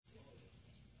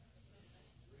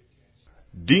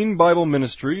Dean Bible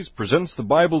Ministries presents the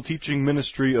Bible teaching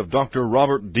ministry of Dr.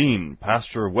 Robert Dean,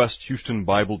 pastor of West Houston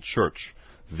Bible Church.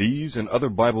 These and other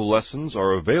Bible lessons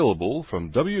are available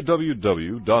from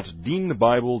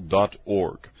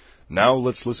www.deanbible.org. Now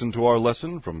let's listen to our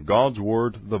lesson from God's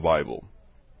Word, the Bible.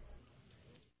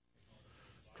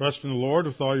 Trust in the Lord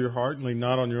with all your heart and lean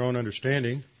not on your own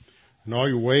understanding. In all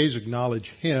your ways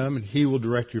acknowledge Him, and He will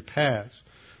direct your paths.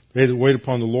 They that wait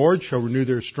upon the Lord shall renew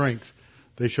their strength.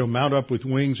 They shall mount up with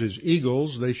wings as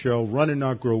eagles. They shall run and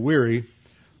not grow weary.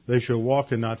 They shall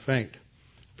walk and not faint.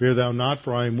 Fear thou not,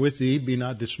 for I am with thee. Be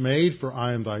not dismayed, for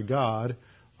I am thy God.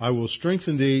 I will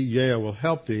strengthen thee, yea, I will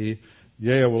help thee.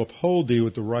 Yea, I will uphold thee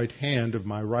with the right hand of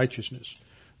my righteousness.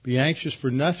 Be anxious for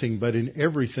nothing, but in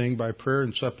everything by prayer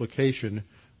and supplication,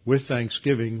 with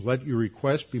thanksgiving, let your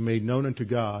requests be made known unto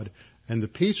God, and the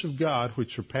peace of God,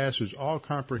 which surpasses all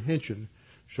comprehension,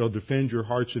 shall defend your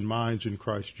hearts and minds in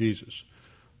Christ Jesus.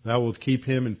 Thou wilt keep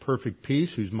him in perfect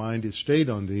peace, whose mind is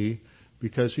stayed on thee,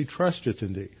 because he trusteth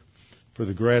in thee. For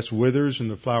the grass withers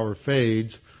and the flower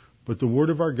fades, but the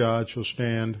word of our God shall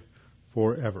stand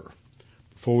forever.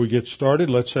 Before we get started,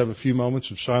 let's have a few moments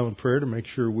of silent prayer to make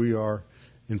sure we are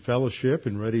in fellowship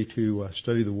and ready to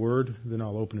study the word. Then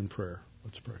I'll open in prayer.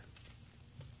 Let's pray.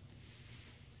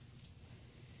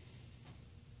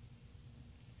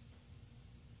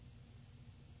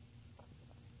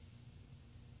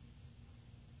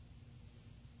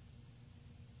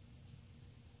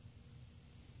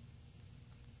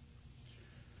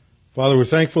 Father, we're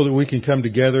thankful that we can come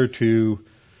together to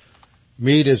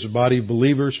meet as a body of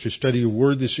believers to study your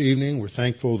word this evening. We're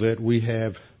thankful that we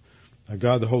have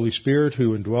God the Holy Spirit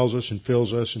who indwells us and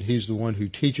fills us, and He's the one who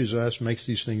teaches us, makes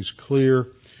these things clear,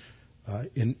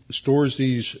 stores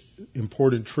these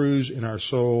important truths in our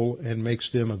soul, and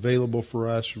makes them available for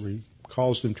us,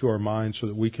 calls them to our minds so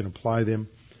that we can apply them.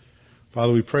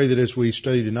 Father, we pray that as we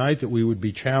study tonight that we would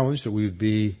be challenged, that we would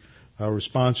be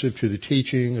responsive to the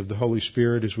teaching of the Holy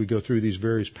Spirit as we go through these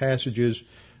various passages,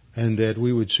 and that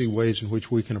we would see ways in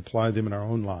which we can apply them in our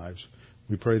own lives.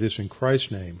 We pray this in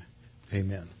Christ's name.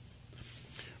 Amen.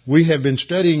 We have been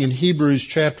studying in Hebrews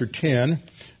chapter 10,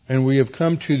 and we have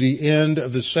come to the end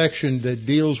of the section that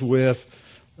deals with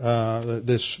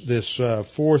this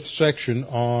fourth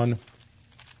section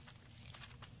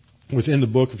within the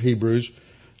book of Hebrews,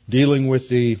 dealing with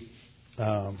the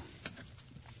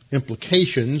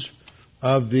implications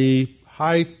of the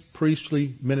high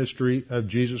priestly ministry of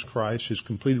Jesus Christ, His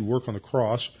completed work on the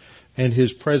cross, and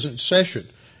His present session.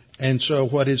 And so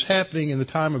what is happening in the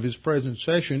time of His present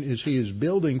session is He is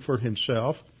building for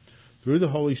Himself, through the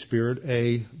Holy Spirit,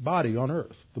 a body on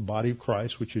earth, the body of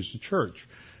Christ, which is the church.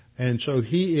 And so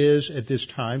He is, at this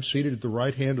time, seated at the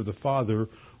right hand of the Father,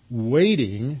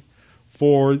 waiting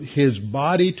for His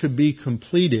body to be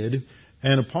completed,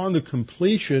 and upon the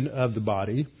completion of the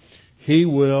body, He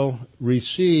will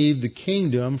receive the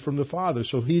kingdom from the Father.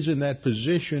 So He's in that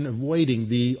position of waiting.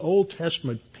 The Old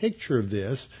Testament picture of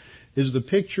this is the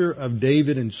picture of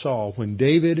David and Saul. When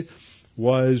David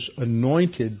was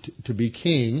anointed to be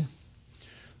king,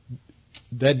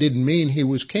 that didn't mean he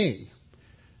was king.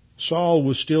 Saul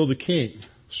was still the king.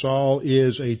 Saul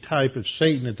is a type of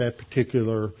Satan at that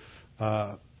particular,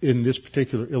 in this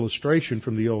particular illustration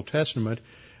from the Old Testament.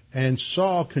 And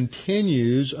Saul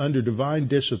continues under divine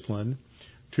discipline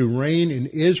to reign in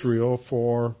Israel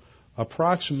for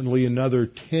approximately another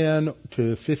 10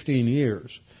 to 15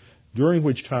 years, during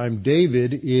which time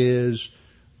David is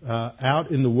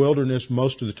out in the wilderness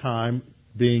most of the time,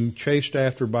 being chased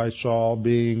after by Saul,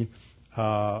 being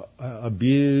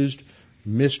abused,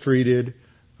 mistreated.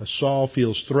 Saul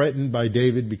feels threatened by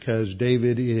David because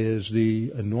David is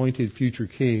the anointed future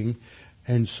king.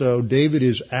 And so David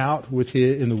is out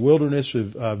in the wilderness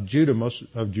of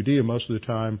Judea most of the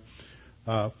time,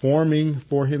 forming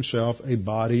for himself a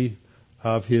body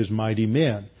of his mighty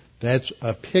men. That's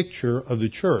a picture of the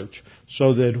church.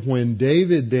 So that when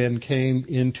David then came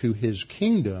into his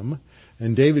kingdom,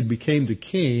 and David became the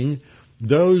king,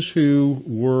 those who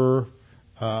were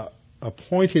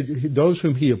appointed, those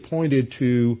whom he appointed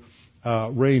to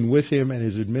reign with him and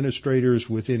his administrators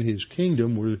within his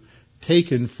kingdom were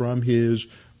taken from his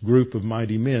group of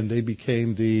mighty men. They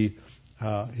became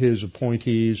his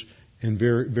appointees in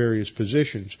various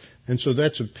positions. And so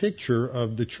that's a picture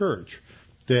of the church,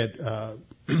 that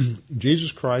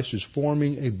Jesus Christ is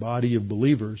forming a body of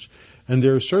believers. And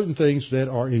there are certain things that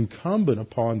are incumbent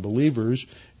upon believers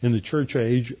in the church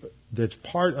age that's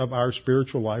part of our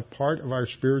spiritual life, part of our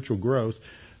spiritual growth,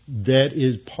 that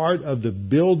is part of the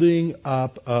building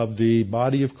up of the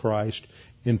body of Christ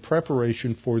in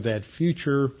preparation for that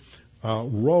future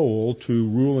role to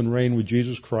rule and reign with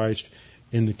Jesus Christ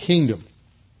in the kingdom.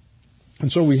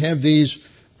 And so we have these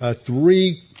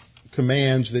three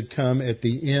commands that come at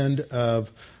the end of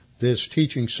this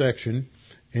teaching section.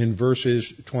 In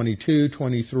verses 22,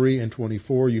 23, and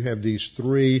 24, you have these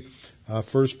three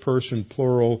first-person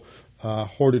plural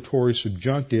hortatory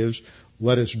subjunctives.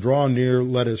 Let us draw near,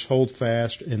 let us hold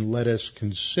fast, and let us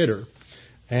consider.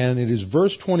 And it is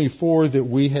verse 24 that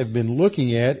we have been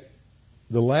looking at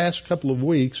the last couple of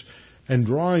weeks and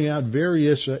drawing out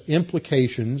various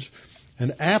implications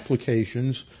and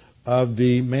applications of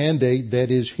the mandate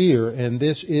that is here. And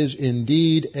this is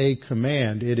indeed a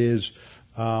command. It is,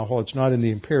 it's not in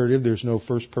the imperative. There's no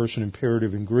first-person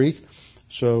imperative in Greek.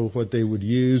 So what they would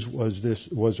use was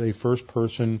a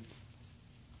first-person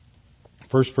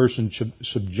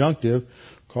subjunctive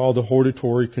called the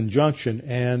hortatory conjunction,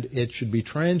 and it should be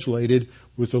translated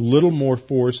with a little more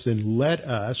force than "let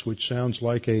us," which sounds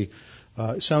like a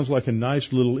nice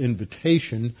little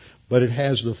invitation, but it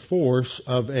has the force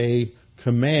of a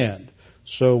command.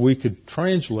 So we could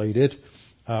translate it: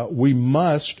 we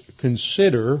must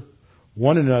consider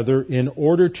one another in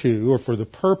order to, or for the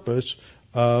purpose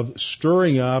of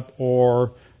stirring up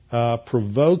or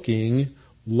provoking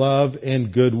love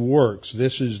and good works.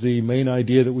 This is the main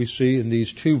idea that we see in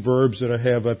these two verbs that I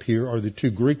have up here, or the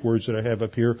two Greek words that I have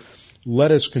up here.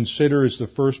 Let us consider is the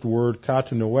first word,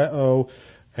 katanoeo,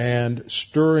 and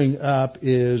stirring up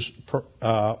is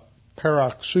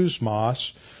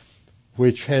paroxysmos,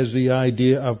 which has the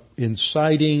idea of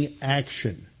inciting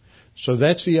action. So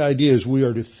that's the idea, is we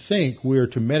are to think, we are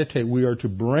to meditate, we are to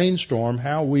brainstorm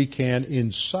how we can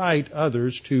incite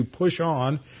others to push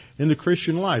on in the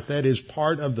Christian life. That is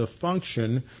part of the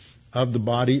function of the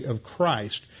body of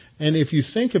Christ. And if you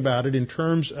think about it in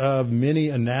terms of many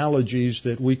analogies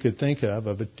that we could think of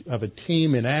a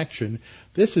team in action,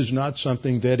 this is not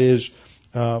something that is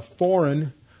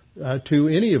foreign to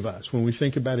any of us. When we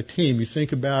think about a team, you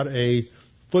think about a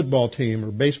football team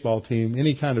or baseball team,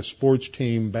 any kind of sports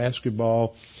team,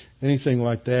 basketball, anything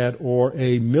like that, or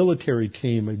a military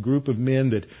team, a group of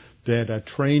men that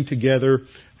train together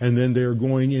and then they're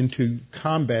going into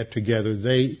combat together.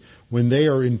 When they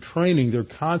are in training, they're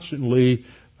constantly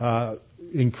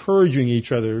encouraging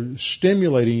each other,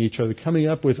 stimulating each other, coming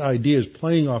up with ideas,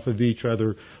 playing off of each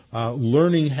other,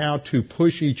 learning how to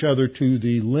push each other to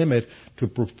the limit, to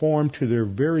perform to their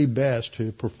very best,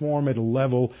 to perform at a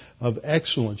level of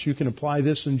excellence. You can apply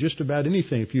this in just about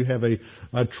anything. If you have a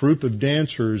troupe of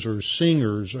dancers or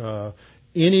singers,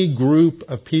 any group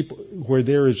of people where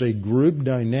there is a group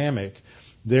dynamic,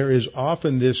 there is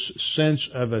often this sense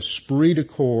of esprit de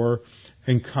corps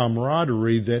and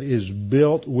camaraderie that is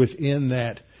built within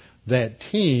that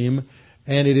team,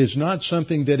 and it is not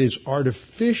something that is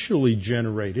artificially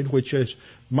generated, which is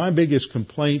my biggest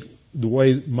complaint. The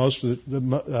way most of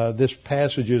this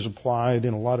passage is applied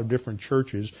in a lot of different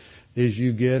churches is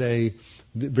you get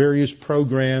various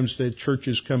programs that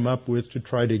churches come up with to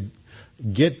try to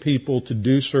get people to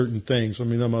do certain things. I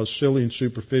mean, the most silly and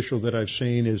superficial that I've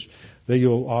seen is that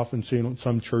you'll often see in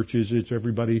some churches, it's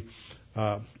everybody,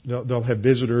 they'll have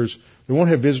visitors. They won't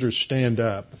have visitors stand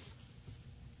up.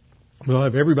 They'll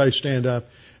have everybody stand up,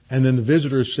 and then the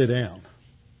visitors sit down.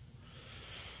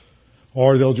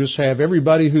 Or they'll just have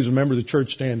everybody who's a member of the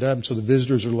church stand up, and so the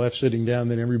visitors are left sitting down,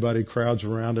 then everybody crowds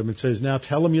around them and says, now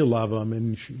tell them you love them,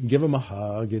 and give them a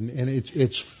hug, and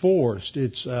it's forced.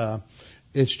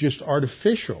 It's just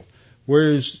artificial.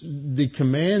 Whereas the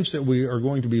commands that we are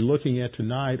going to be looking at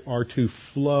tonight are to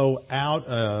flow out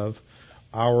of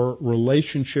our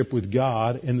relationship with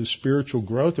God and the spiritual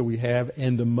growth that we have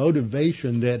and the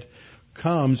motivation that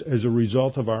comes as a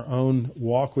result of our own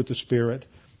walk with the Spirit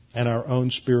and our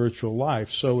own spiritual life.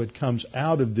 So it comes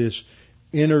out of this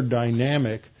inner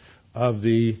dynamic of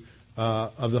the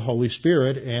Holy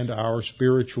Spirit and our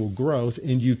spiritual growth,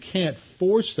 and you can't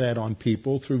force that on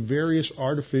people through various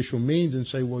artificial means and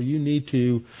say, well, you need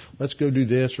to, let's go do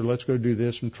this or let's go do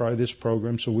this and try this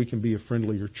program so we can be a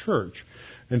friendlier church.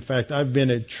 In fact, I've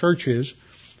been at churches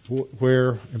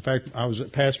where, in fact, I was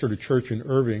pastored a church in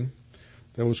Irving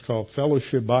that was called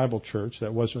Fellowship Bible Church.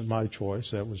 That wasn't my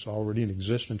choice. That was already in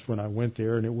existence when I went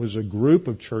there, and it was a group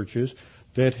of churches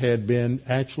that had been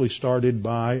actually started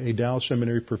by a Dallas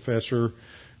Seminary professor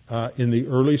in the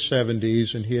early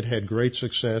 70s, and he had had great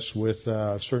success with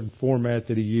a certain format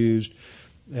that he used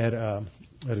at a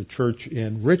church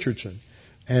in Richardson.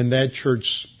 And that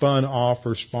church spawned off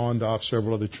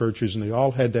several other churches, and they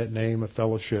all had that name, a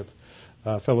Fellowship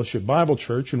Bible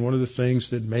Church. And one of the things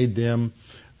that made them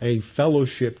a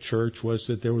fellowship church was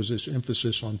that there was this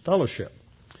emphasis on fellowship.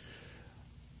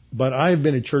 But I've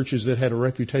been in churches that had a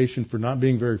reputation for not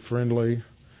being very friendly,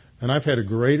 and I've had a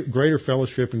greater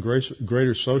fellowship and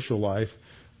greater social life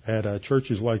at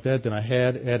churches like that than I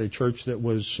had at a church that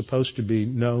was supposed to be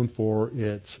known for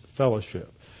its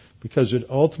fellowship. Because it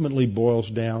ultimately boils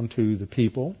down to the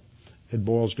people, it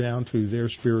boils down to their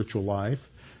spiritual life,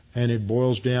 and it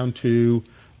boils down to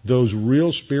those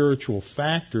real spiritual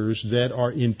factors that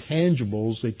are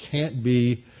intangibles that can't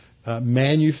be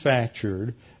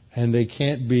manufactured and they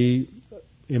can't be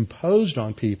imposed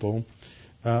on people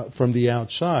from the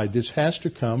outside. This has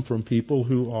to come from people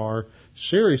who are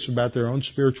serious about their own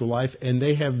spiritual life, and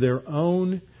they have their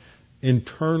own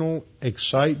internal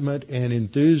excitement and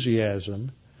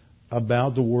enthusiasm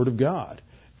about the Word of God.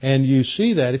 And you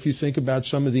see that if you think about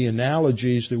some of the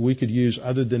analogies that we could use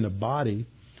other than the body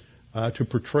to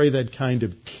portray that kind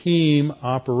of team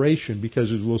operation,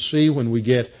 because as we'll see when we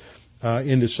get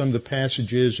into some of the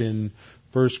passages in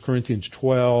 1 Corinthians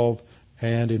 12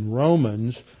 and in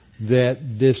Romans, that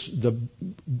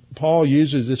Paul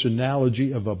uses this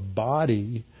analogy of a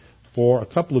body for a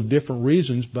couple of different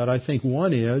reasons, but I think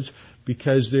one is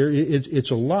because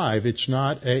it's alive. It's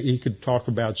not, he could talk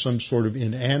about some sort of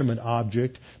inanimate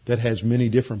object that has many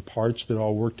different parts that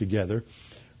all work together,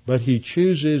 but he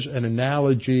chooses an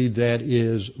analogy that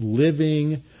is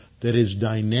living, that is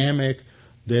dynamic,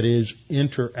 that is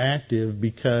interactive,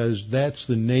 because that's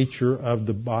the nature of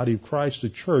the body of Christ, the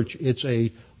church. It's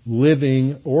a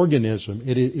living organism.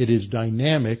 It is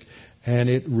dynamic, and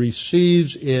it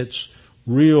receives its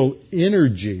real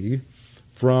energy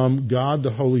from God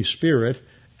the Holy Spirit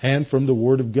and from the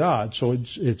Word of God. So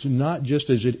it's not just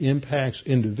as it impacts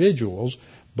individuals,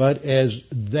 but as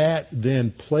that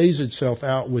then plays itself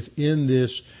out within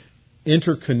this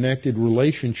interconnected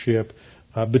relationship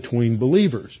between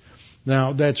believers.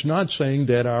 Now, that's not saying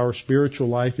that our spiritual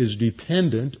life is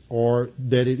dependent or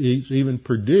that it is even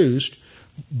produced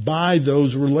by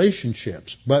those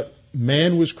relationships. But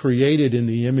man was created in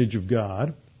the image of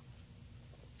God,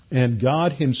 and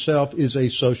God himself is a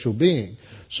social being.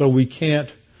 So we can't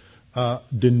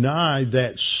deny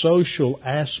that social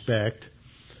aspect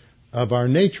of our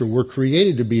nature. We're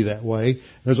created to be that way.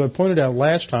 As I pointed out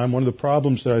last time, one of the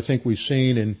problems that I think we've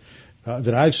seen and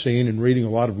that I've seen in reading a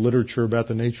lot of literature about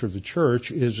the nature of the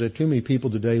church is that too many people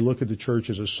today look at the church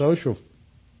as a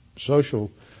social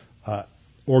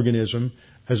organism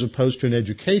as opposed to an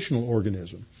educational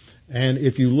organism. And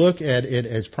if you look at it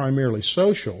as primarily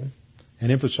social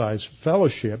and emphasize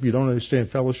fellowship, you don't understand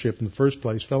fellowship in the first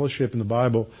place. Fellowship in the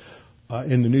Bible,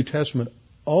 in the New Testament,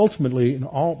 ultimately and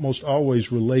almost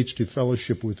always relates to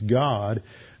fellowship with God,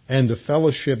 and the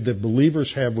fellowship that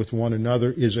believers have with one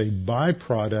another is a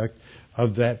byproduct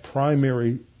of that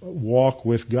primary walk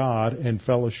with God and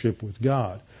fellowship with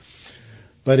God.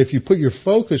 But if you put your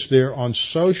focus there on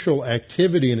social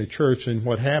activity in a church, and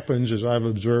what happens, as I've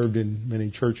observed in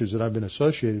many churches that I've been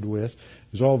associated with,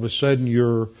 is all of a sudden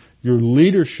your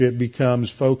leadership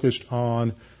becomes focused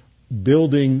on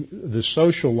building the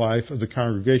social life of the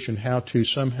congregation, how to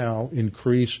somehow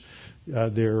increase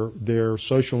their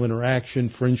social interaction,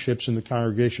 friendships in the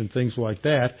congregation, things like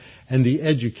that, and the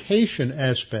education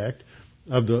aspect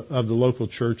of the local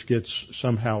church gets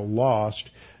somehow lost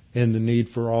in the need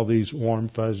for all these warm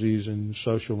fuzzies and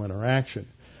social interaction.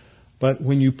 But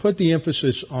when you put the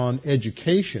emphasis on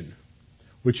education,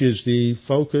 which is the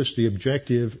focus, the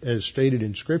objective as stated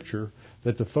in Scripture,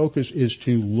 that the focus is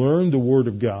to learn the Word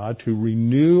of God, to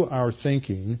renew our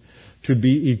thinking, to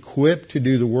be equipped to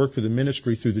do the work of the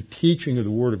ministry through the teaching of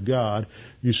the Word of God.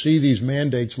 You see these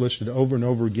mandates listed over and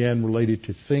over again related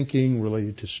to thinking,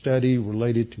 related to study,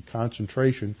 related to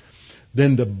concentration.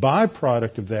 Then the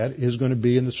byproduct of that is going to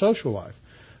be in the social life.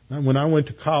 Now, when I went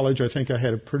to college, I think I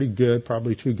had a pretty good,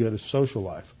 probably too good a social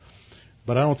life.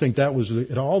 But I don't think that was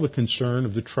at all the concern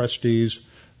of the trustees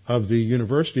of the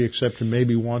university, except to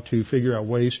maybe want to figure out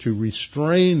ways to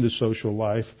restrain the social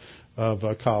life of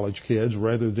college kids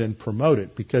rather than promote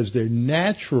it, because they're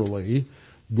naturally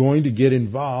going to get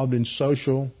involved in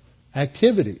social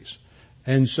activities.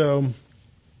 And so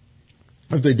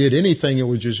if they did anything, it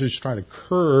was just trying to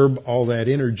curb all that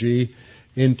energy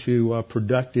into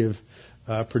productive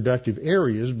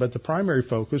areas. But the primary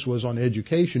focus was on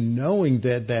education, knowing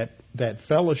that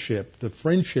fellowship, the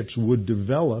friendships would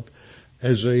develop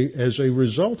as a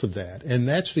result of that. And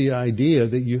that's the idea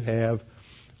that you have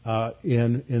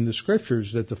in the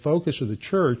Scriptures, that the focus of the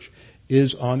church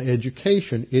is on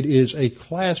education. It is a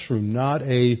classroom,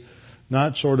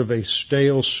 not sort of a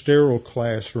stale, sterile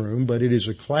classroom, but it is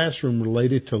a classroom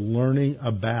related to learning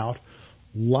about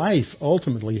life,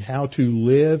 ultimately, how to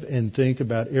live and think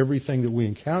about everything that we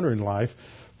encounter in life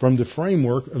from the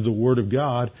framework of the Word of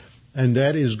God, and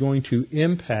that is going to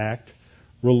impact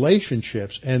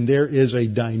relationships, and there is a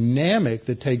dynamic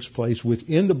that takes place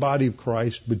within the body of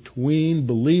Christ between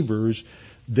believers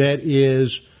that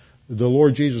is, the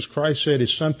Lord Jesus Christ said,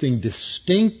 is something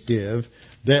distinctive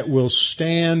that will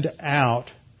stand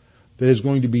out, that is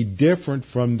going to be different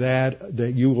from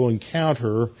that you will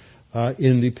encounter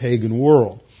in the pagan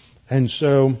world. And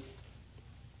so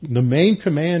the main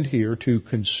command here to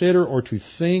consider or to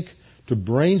think, to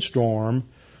brainstorm,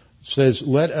 says,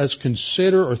 let us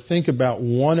consider or think about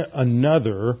one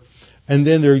another, and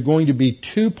then there are going to be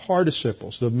two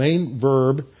participles. The main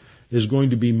verb is going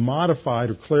to be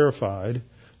modified or clarified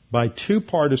by two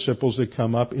participles that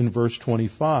come up in verse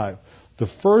 25. The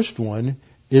first one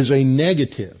is a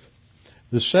negative.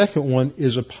 The second one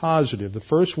is a positive. The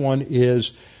first one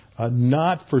is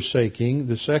not forsaking.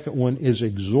 The second one is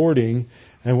exhorting.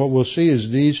 And what we'll see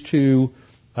is these two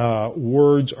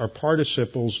words are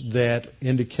participles that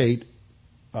indicate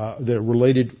that are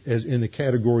related as in the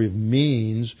category of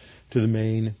means to the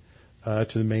main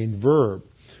verb.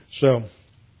 So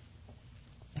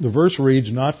the verse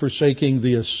reads, "Not forsaking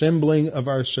the assembling of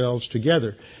ourselves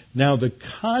together." Now the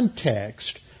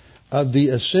context of the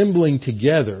assembling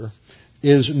together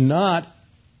is not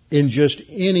in just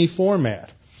any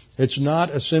format. It's not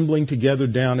assembling together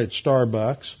down at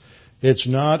Starbucks. It's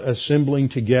not assembling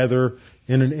together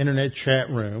in an internet chat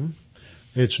room.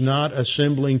 It's not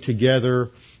assembling together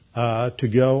to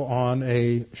go on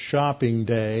a shopping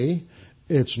day.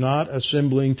 It's not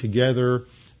assembling together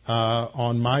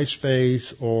on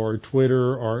MySpace or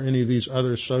Twitter or any of these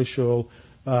other social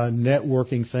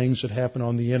networking things that happen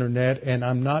on the internet. And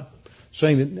I'm not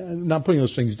saying that, I'm not putting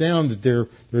those things down, that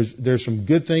there's some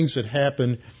good things that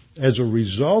happen as a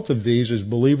result of these as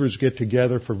believers get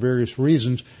together for various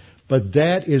reasons. But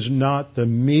that is not the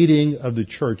meeting of the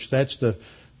church. That's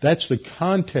the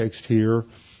context here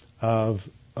of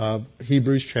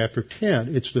Hebrews chapter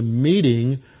 10. It's the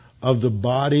meeting of the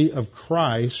body of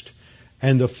Christ,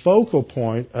 and the focal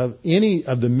point of any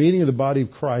of the meeting of the body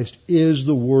of Christ is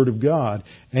the Word of God.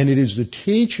 And it is the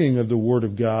teaching of the Word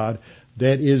of God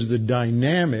that is the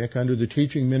dynamic under the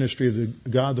teaching ministry of the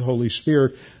God the Holy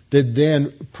Spirit that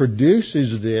then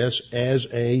produces this as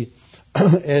a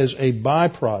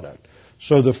byproduct.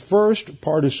 So the first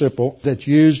participle that's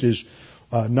used is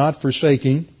not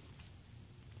forsaking.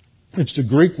 It's the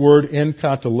Greek word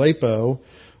enkatalepo,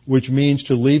 which means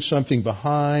to leave something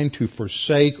behind, to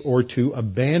forsake, or to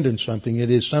abandon something.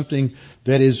 It is something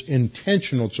that is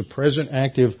intentional. It's a present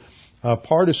active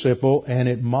participle, and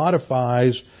it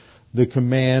modifies the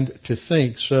command to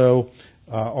think. So,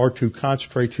 or to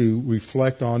concentrate, to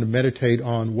reflect on, to meditate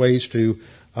on ways to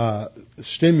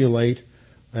stimulate,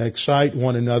 excite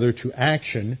one another to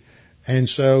action. And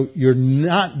so you're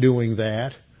not doing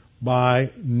that by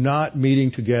not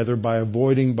meeting together, by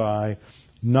avoiding, by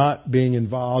not being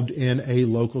involved in a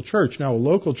local church. Now, a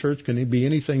local church can be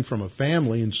anything from a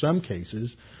family in some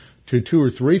cases to 2 or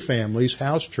 3 families,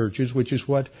 house churches, which is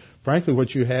what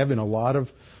you have in a lot of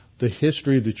the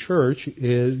history of the church.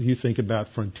 Is you think about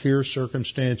frontier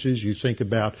circumstances, you think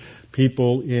about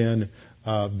people in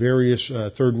various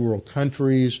third world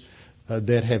countries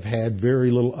that have had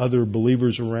very little other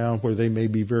believers around, where they may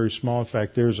be very small. In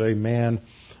fact, there's a man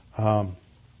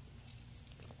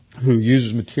who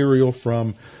uses material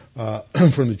from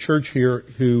the church here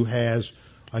who has,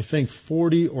 I think,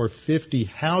 40 or 50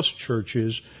 house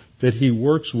churches that he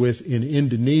works with in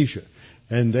Indonesia.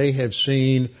 And they have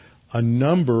seen a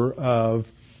number of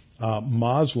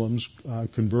Muslims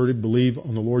converted, believe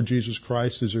on the Lord Jesus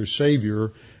Christ as their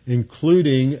Savior,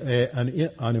 including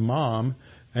an imam,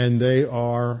 and they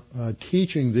are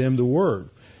teaching them the Word.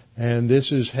 And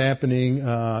this is happening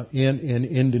in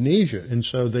Indonesia. And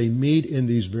so they meet in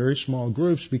these very small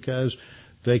groups because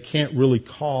they can't really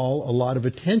call a lot of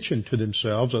attention to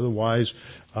themselves. Otherwise,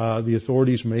 the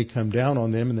authorities may come down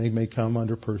on them and they may come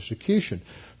under persecution.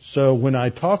 So when I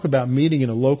talk about meeting in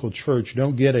a local church,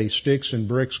 don't get a sticks and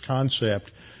bricks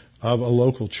concept of a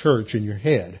local church in your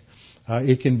head.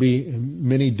 It can be in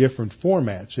many different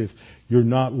formats. If you're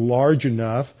not large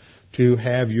enough to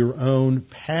have your own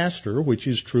pastor, which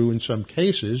is true in some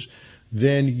cases,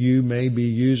 then you may be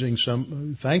using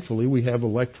thankfully we have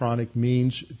electronic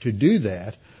means to do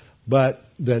that. But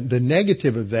the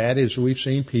negative of that is we've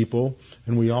seen people,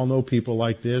 and we all know people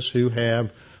like this, who have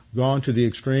gone to the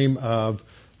extreme of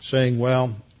saying,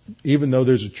 well, even though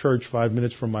there's a church 5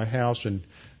 minutes from my house and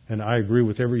I agree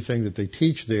with everything that they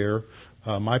teach there,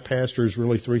 my pastor is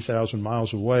really 3,000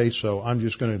 miles away, so I'm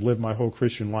just going to live my whole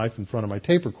Christian life in front of my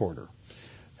tape recorder.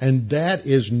 And that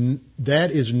is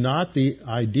not the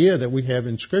idea that we have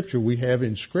in Scripture. We have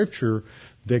in Scripture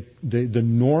the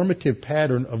normative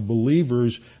pattern of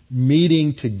believers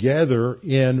meeting together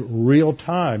in real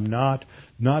time, not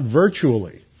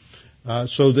virtually,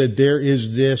 so that there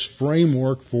is this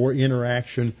framework for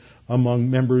interaction among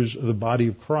members of the body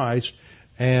of Christ,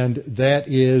 and that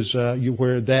is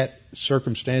where that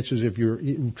circumstances, if you're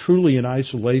truly in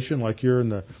isolation, like you're in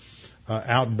the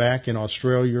outback in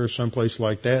Australia or someplace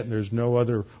like that, and there's no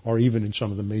other, or even in some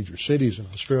of the major cities in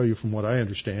Australia, from what I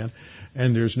understand,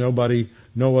 and there's no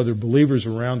other believers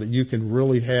around that you can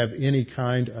really have any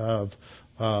kind of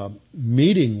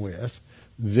meeting with,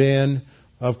 then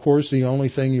of course the only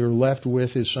thing you're left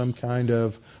with is some kind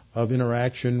of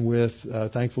interaction with,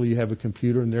 thankfully you have a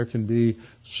computer and there can be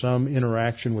some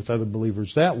interaction with other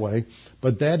believers that way,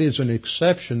 but that is an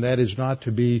exception. That is not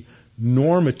to be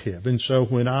normative. And so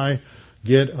when I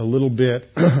get a little bit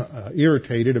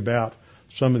irritated about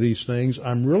some of these things,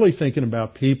 I'm really thinking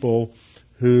about people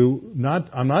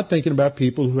I'm not thinking about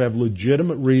people who have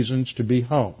legitimate reasons to be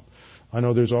home. I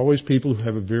know there's always people who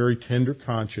have a very tender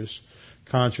conscience,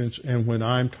 and when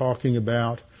I'm talking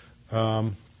about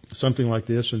something like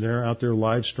this, and they're out there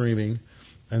live streaming,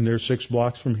 and they're 6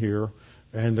 blocks from here,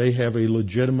 and they have a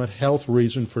legitimate health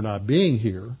reason for not being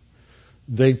here,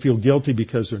 they feel guilty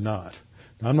because they're not.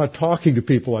 Now, I'm not talking to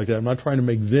people like that. I'm not trying to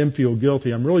make them feel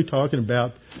guilty. I'm really talking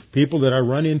about people that I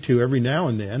run into every now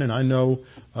and then, and I know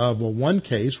of one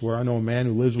case where I know a man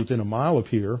who lives within a mile of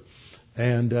here,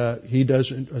 and he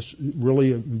doesn't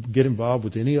really get involved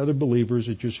with any other believers.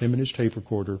 It's just him and his tape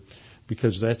recorder,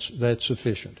 because that's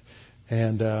sufficient.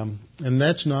 And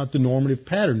that's not the normative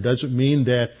pattern. Doesn't mean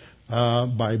that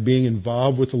by being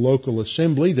involved with the local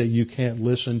assembly that you can't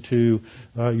listen to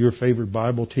your favorite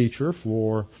Bible teacher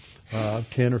for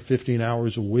 10 or 15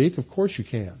 hours a week. Of course you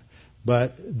can.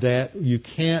 But that you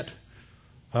can't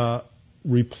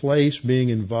replace being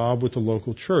involved with the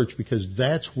local church, because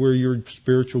that's where your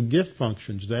spiritual gift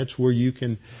functions. That's where you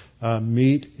can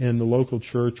meet in the local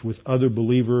church with other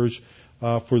believers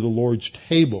for the Lord's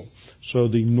table. So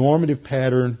the normative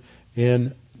pattern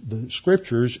in the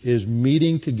Scriptures is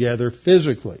meeting together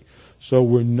physically. So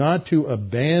we're not to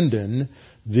abandon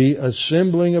the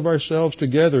assembling of ourselves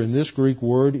together. And this Greek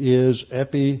word is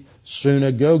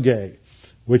episynagoge,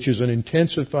 which is an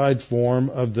intensified form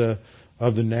of the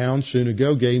noun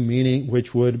synagoge, meaning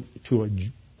which would, to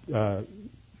a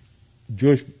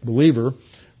Jewish believer,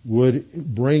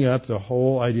 would bring up the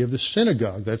whole idea of the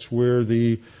synagogue. That's where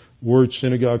the word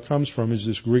synagogue comes from, is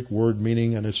this Greek word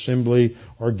meaning an assembly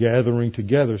or gathering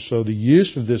together. So the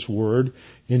use of this word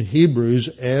in Hebrews,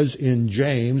 as in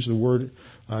James, the word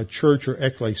church or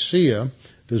ecclesia,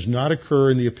 does not occur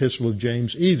in the epistle of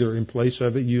James either. In place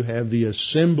of it, you have the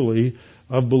assembly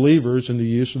of believers in the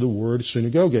use of the word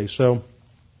synagogue. So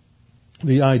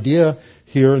the idea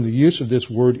here and the use of this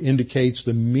word indicates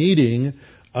the meeting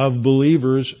of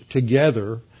believers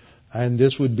together, and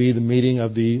this would be the meeting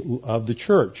of the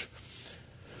church.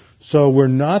 So we're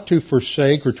not to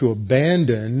forsake or to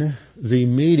abandon the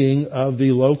meeting of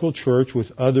the local church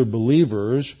with other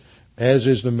believers, as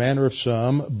is the manner of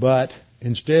some, but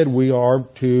instead we are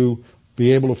to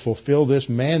be able to fulfill this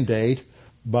mandate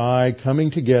by coming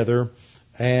together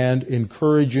and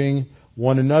encouraging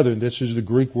one another. This is the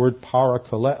Greek word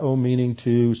parakaleo, meaning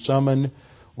to summon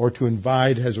or to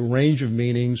invite. It has a range of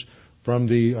meanings. From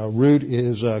the root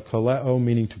is kaleo,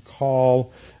 meaning to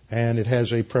call, and it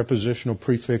has a prepositional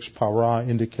prefix para,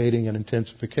 indicating an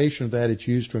intensification of that. It's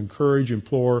used to encourage,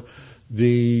 implore.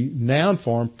 The noun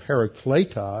form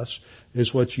parakletos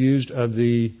is what's used of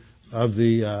the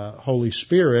Holy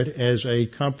Spirit as a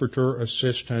comforter,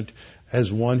 assistant,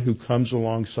 as one who comes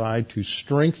alongside to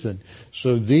strengthen.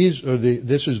 So this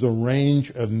is the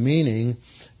range of meaning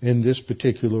in this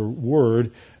particular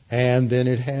word. And then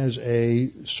it has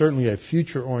certainly a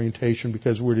future orientation,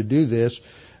 because we're to do this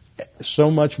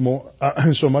so much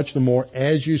the more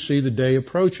as you see the day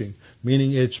approaching.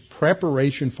 Meaning it's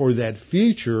preparation for that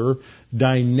future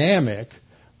dynamic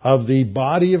of the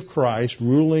body of Christ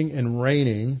ruling and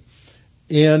reigning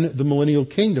in the millennial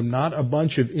kingdom, not a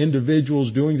bunch of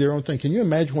individuals doing their own thing. Can you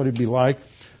imagine what it'd be like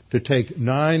to take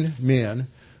 9 men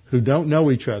who don't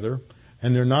know each other,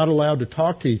 and they're not allowed to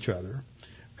talk to each other,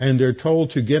 and they're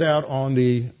told to get out on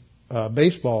the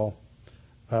baseball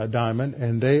diamond,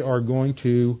 and they are going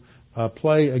to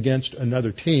play against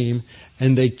another team,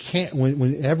 and they can't,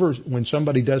 when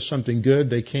somebody does something good,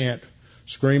 they can't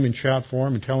scream and shout for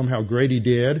him and tell him how great he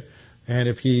did. And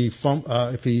if he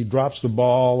drops the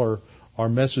ball or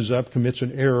messes up, commits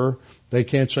an error, they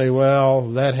can't say,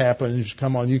 well, that happens,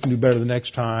 come on, you can do better the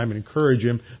next time, and encourage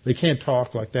him. They can't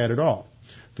talk like that at all.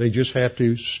 They just have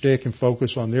to stick and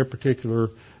focus on their particular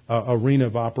arena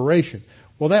of operation.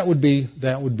 Well, that would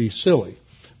be silly.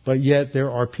 But yet there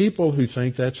are people who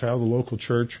think that's how the local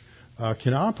church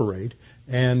can operate,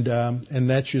 and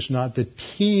that's just not the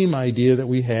team idea that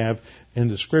we have in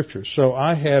the Scriptures. So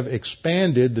I have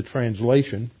expanded the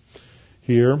translation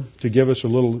here to give us a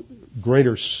little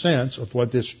greater sense of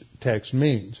what this text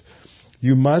means.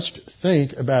 You must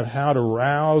think about how to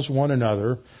rouse one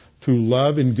another to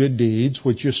love and good deeds,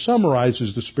 which just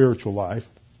summarizes the spiritual life.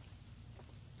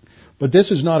 But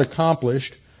this is not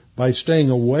accomplished by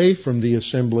staying away from the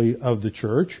assembly of the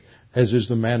church, as is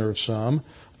the manner of some,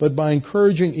 but by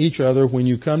encouraging each other when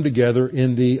you come together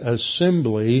in the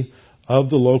assembly of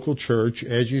the local church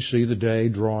as you see the day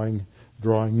drawing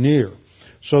near.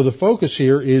 So the focus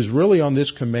here is really on this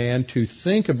command to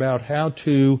think about how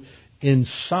to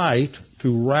incite,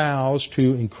 to rouse,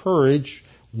 to encourage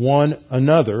one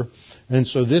another. And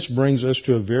so this brings us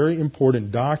to a very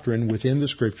important doctrine within the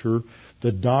Scripture,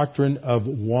 the doctrine of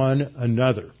one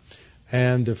another.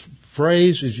 And the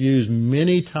phrase is used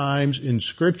many times in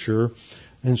Scripture,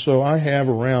 and so I have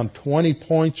around 20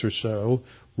 points or so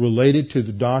related to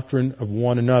the doctrine of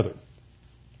one another.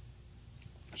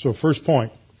 So first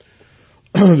point,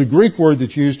 the Greek word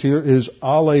that's used here is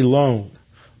allelon.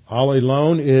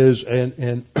 Allelon is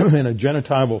in a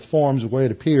genitival form, is the way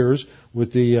it appears,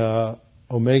 with the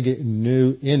omega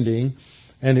nu ending,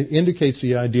 and it indicates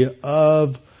the idea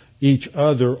of each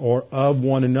other or of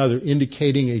one another,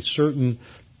 indicating a certain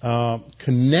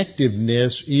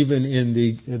connectiveness, even in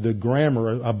the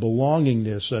grammar, a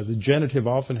belongingness. The genitive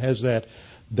often has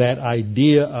that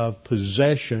idea of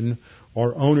possession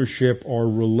or ownership or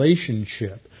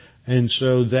relationship. And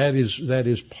so that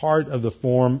is part of the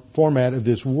format of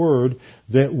this word,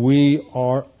 that we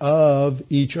are of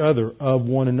each other, of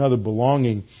one another,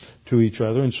 belonging to each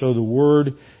other. And so the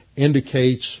word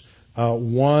indicates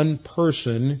one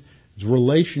person's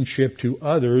relationship to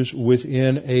others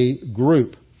within a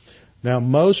group. Now,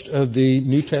 most of the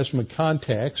New Testament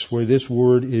contexts where this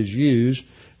word is used,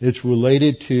 it's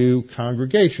related to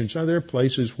congregations. Now, there are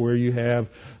places where you have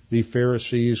the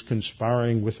Pharisees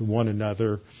conspiring with one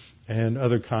another and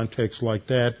other contexts like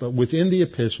that. But within the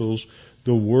epistles,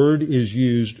 the word is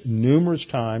used numerous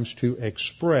times to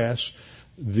express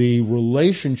the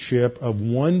relationship of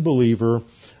one believer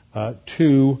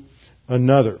to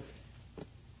another.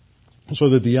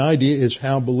 So that the idea is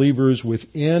how believers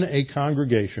within a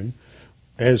congregation,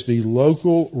 as the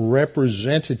local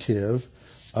representative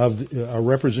of a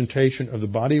representation of the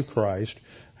body of Christ,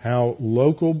 how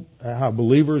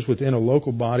believers within a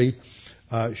local body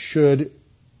should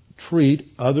treat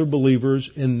other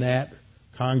believers in that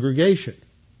congregation.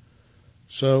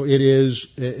 So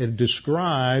it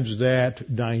describes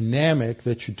that dynamic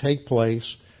that should take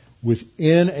place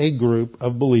within a group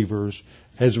of believers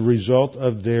as a result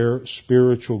of their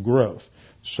spiritual growth.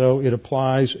 So it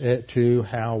applies to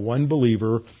how one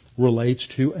believer relates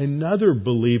to another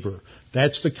believer.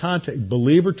 That's the context.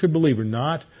 Believer to believer,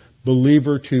 not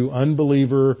believer to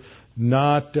unbeliever,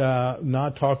 not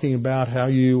talking about how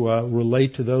you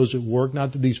relate to those at work.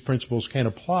 Not that these principles can't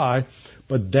apply,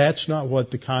 but that's not what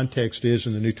the context is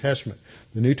in the New Testament.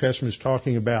 The New Testament is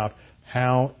talking about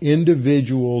how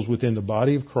individuals within the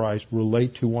body of Christ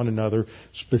relate to one another,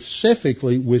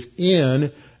 specifically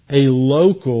within a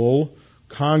local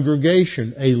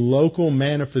congregation, a local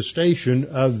manifestation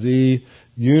of the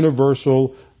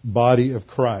universal body of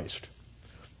Christ.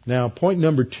 Now, point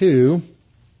number 2,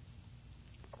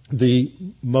 the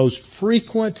most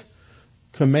frequent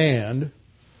command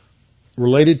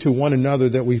related to one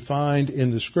another that we find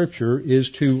in the Scripture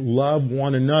is to love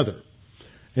one another.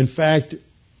 In fact,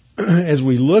 as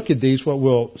we look at these, what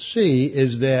we'll see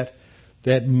is that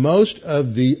most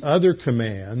of the other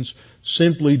commands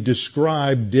simply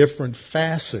describe different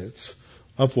facets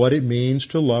of what it means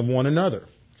to love one another.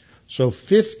 So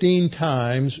 15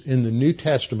 times in the New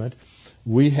Testament,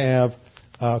 we have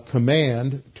a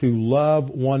command to love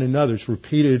one another. It's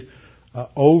repeated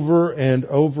over and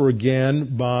over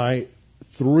again by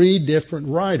 3 different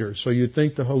writers. So you'd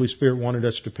think the Holy Spirit wanted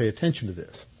us to pay attention to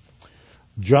this.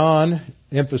 John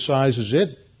emphasizes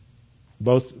it,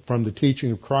 both from the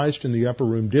teaching of Christ in the Upper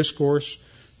Room Discourse,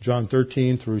 John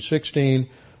 13 through 16,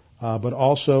 but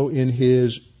also in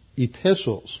his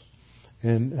epistles,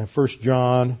 in 1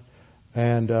 John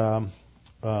and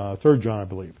 3 John, I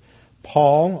believe.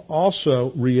 Paul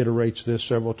also reiterates this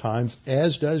several times,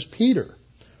 as does Peter.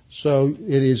 So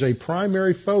it is a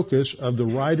primary focus of the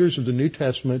writers of the New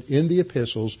Testament in the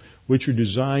epistles, which are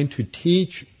designed to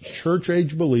teach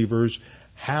church-age believers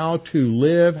how to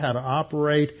live, how to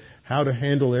operate, how to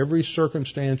handle every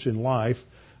circumstance in life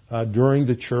during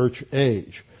the church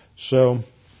age. So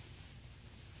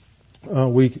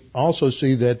we also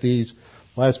see that these,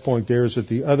 last point there is that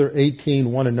the other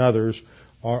 18 one another's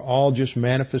are all just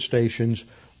manifestations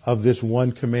of this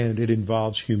one command. It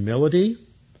involves humility.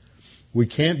 We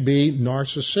can't be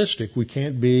narcissistic. We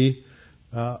can't be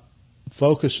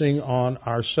focusing on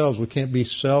ourselves. We can't be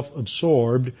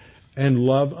self-absorbed and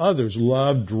love others.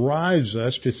 Love drives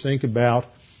us to think about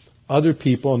other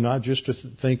people, not just to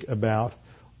think about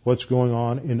what's going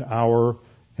on in our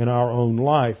own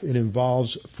life. It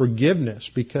involves forgiveness,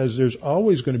 because there's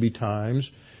always going to be times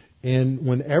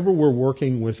whenever we're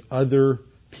working with other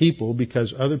people,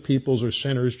 because other peoples are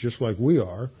sinners just like we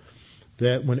are,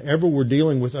 that whenever we're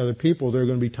dealing with other people, there are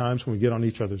going to be times when we get on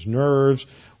each other's nerves,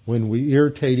 when we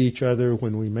irritate each other,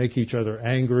 when we make each other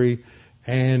angry,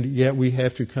 and yet we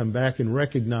have to come back and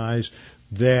recognize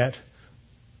that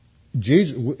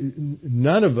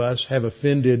none of us have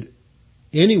offended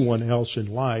anyone else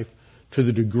in life to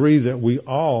the degree that we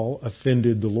all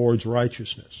offended the Lord's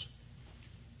righteousness.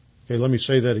 Okay, let me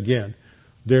say that again.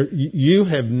 You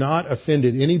have not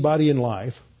offended anybody in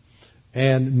life,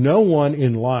 and no one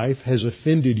in life has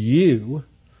offended you.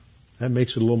 That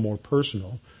makes it a little more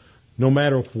personal. No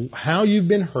matter how you've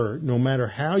been hurt, no matter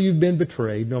how you've been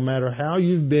betrayed, no matter how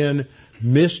you've been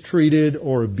mistreated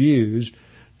or abused,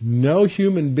 no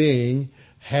human being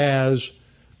has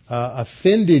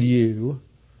offended you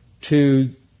to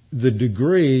the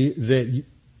degree that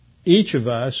each of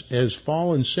us as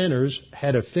fallen sinners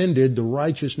had offended the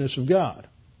righteousness of God.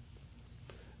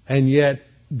 And yet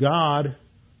God,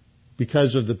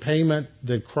 because of the payment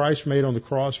that Christ made on the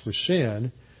cross for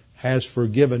sin, has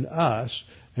forgiven us.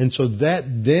 And so that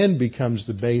then becomes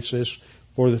the basis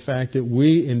for the fact that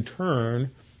we in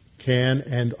turn can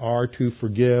and are to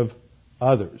forgive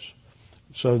others.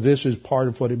 So this is part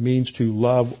of what it means to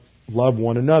love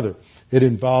one another. It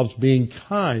involves being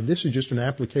kind. This is just an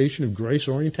application of grace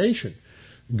orientation.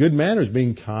 Good manners,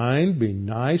 being kind, being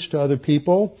nice to other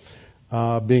people,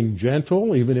 being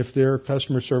gentle, even if they're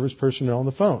customer service personnel on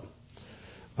the phone.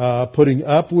 Putting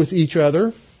up with each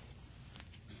other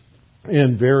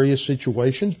in various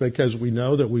situations, because we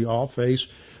know that we all face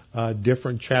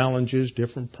different challenges,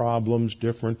 different problems,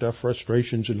 different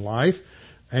frustrations in life.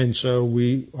 And so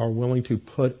we are willing to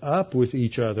put up with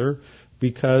each other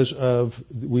because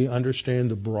we understand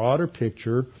the broader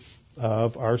picture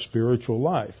of our spiritual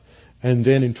life. And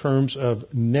then in terms of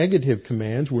negative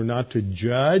commands, we're not to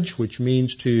judge, which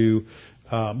means to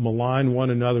malign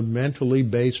one another mentally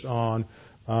based on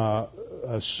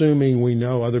assuming we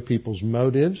know other people's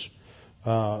motives,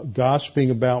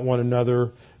 gossiping about one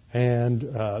another,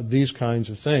 and these kinds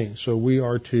of things. So we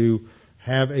are to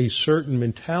have a certain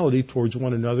mentality towards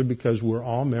one another because we're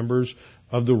all members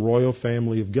of the royal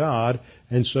family of God,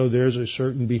 and so there's a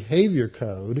certain behavior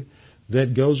code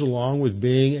that goes along with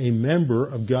being a member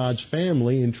of God's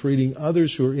family and treating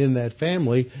others who are in that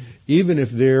family, even if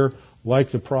they're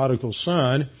like the prodigal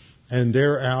son and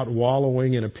they're out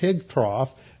wallowing in a pig trough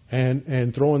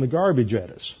and throwing the garbage at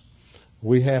us.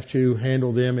 We have to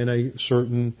handle them in a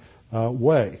certain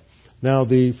way. Now,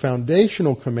 the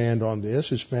foundational command on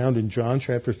this is found in John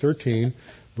chapter 13,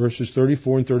 verses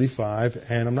 34 and 35,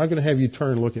 and I'm not going to have you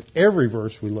turn and look at every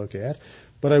verse we look at,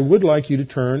 but I would like you to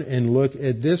turn and look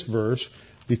at this verse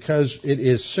because it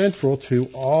is central to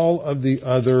all the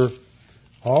other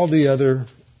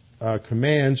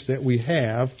commands that we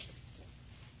have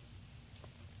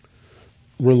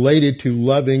related to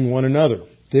loving one another.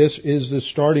 This is the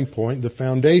starting point, the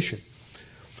foundation.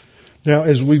 Now,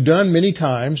 as we've done many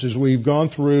times, as we've gone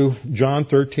through John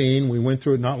 13, we went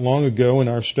through it not long ago in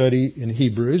our study in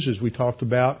Hebrews, as we talked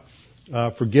about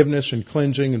forgiveness and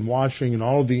cleansing and washing and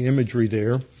all of the imagery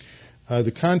there.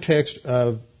 The context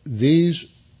of these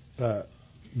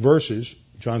verses,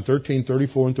 John 13,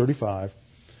 34, and 35,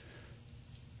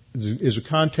 is a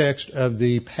context of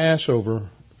the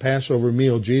Passover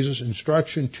meal, Jesus'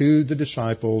 instruction to the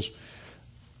disciples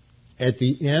at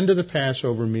the end of the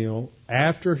Passover meal,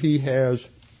 after he has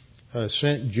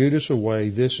sent Judas away.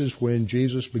 This is when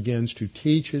Jesus begins to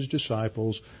teach his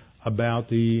disciples about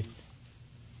the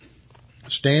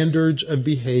standards of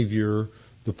behavior,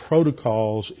 the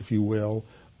protocols, if you will,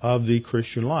 of the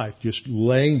Christian life, just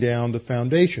laying down the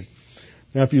foundation.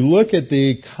 Now, if you look at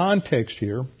the context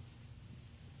here,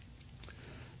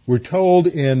 we're told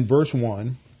in verse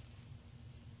 1,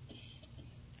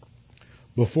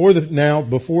 Before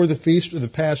the feast of the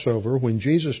Passover, when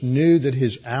Jesus knew that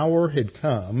his hour had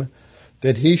come,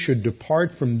 that he should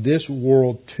depart from this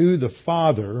world to the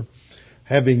Father,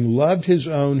 having loved his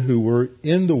own who were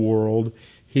in the world,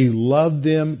 he loved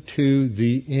them to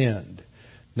the end.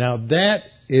 Now that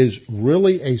is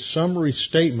really a summary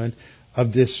statement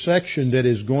of this section that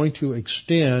is going to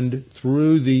extend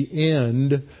through the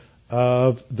end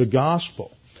of the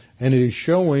gospel. And it is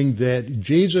showing that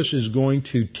Jesus is going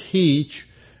to teach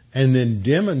and then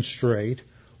demonstrate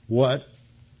what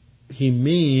he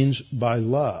means by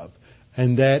love.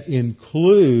 And that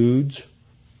includes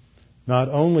not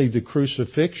only the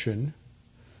crucifixion,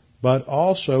 but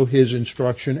also his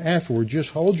instruction afterward. Just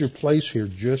hold your place here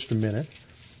just a minute.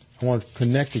 I want to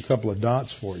connect a couple of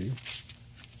dots for you.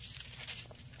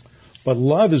 But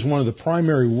love is one of the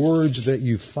primary words that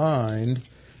you find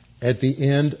at the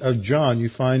end of John. You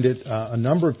find it a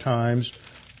number of times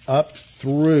up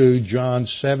through John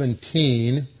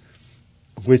 17,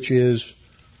 which is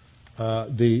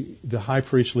the high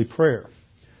priestly prayer.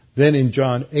 Then in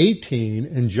John 18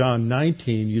 and John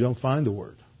 19, you don't find the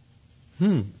word.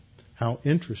 How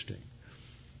interesting.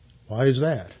 Why is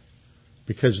that?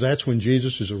 Because that's when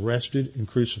Jesus is arrested and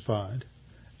crucified,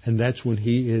 and that's when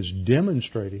he is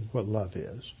demonstrating what love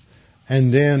is.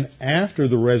 And then after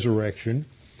the resurrection,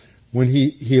 when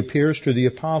he appears to the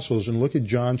apostles, and look at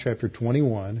John chapter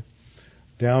 21,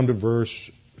 down to verse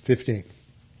 15.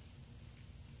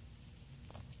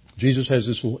 Jesus has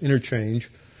this little interchange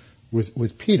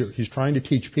with Peter. He's trying to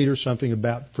teach Peter something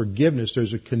about forgiveness.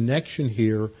 There's a connection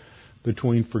here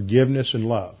between forgiveness and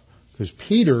love. Because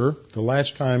Peter, the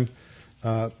last time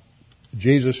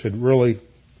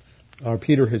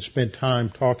Peter had spent time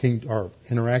talking or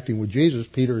interacting with Jesus,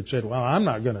 Peter had said, well, I'm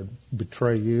not going to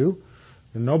betray you.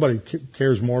 And nobody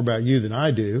cares more about you than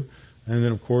I do. And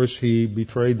then, of course, he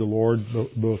betrayed the Lord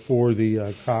before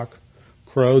the cock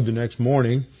crowed the next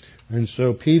morning. And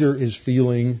so Peter is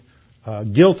feeling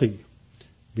guilty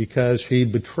because he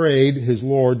betrayed his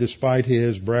Lord despite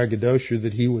his braggadocio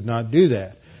that he would not do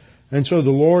that. And so the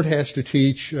Lord has to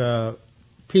teach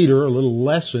Peter a little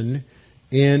lesson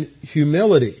in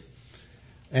humility.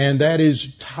 And that is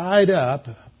tied up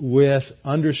with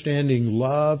understanding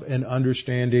love and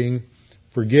understanding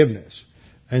forgiveness.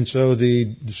 And so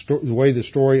the way the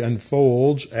story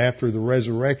unfolds after the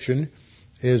resurrection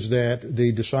is that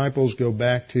the disciples go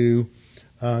back to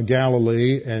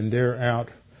Galilee and they're out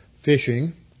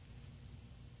fishing.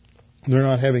 They're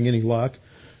not having any luck.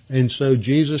 And so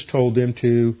Jesus told them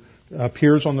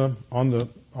appears on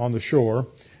the shore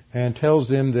and tells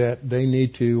them that they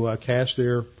need to cast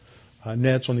their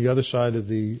nets on the other side of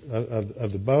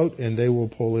the boat, and they will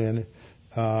pull in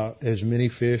as many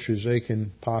fish as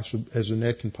the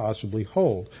net can possibly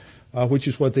hold, which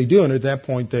is what they do. And at that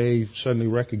point, they suddenly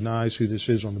recognize who this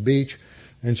is on the beach,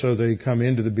 and so they come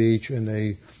into the beach,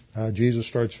 and Jesus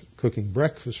starts cooking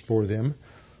breakfast for them.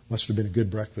 Must have been a good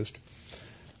breakfast.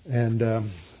 And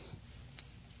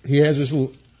he has this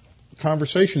little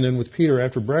conversation then with Peter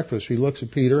after breakfast. He looks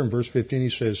at Peter in verse 15. He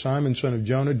says, Simon, son of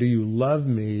Jonah, do you love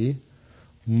me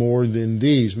more than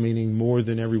these, meaning more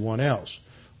than everyone else?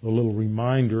 A little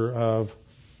reminder of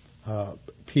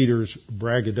Peter's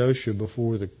braggadocio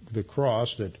before the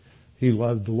cross, that he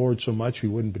loved the Lord so much he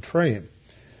wouldn't betray him.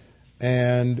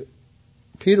 And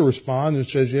Peter responds and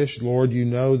says, yes, Lord, you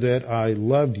know that I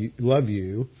love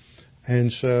you.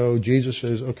 And so Jesus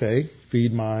says, okay,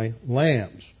 feed my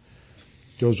lambs.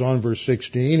 Goes on, verse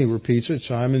 16, he repeats it,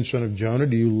 Simon, son of Jonah,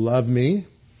 do you love me?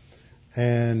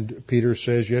 And Peter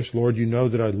says, yes, Lord, you know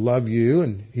that I love you.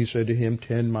 And he said to him,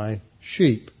 tend my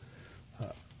sheep.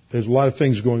 There's a lot of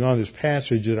things going on in this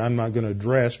passage that I'm not going to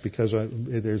address because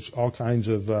there's all kinds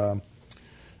of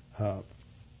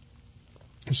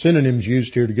synonyms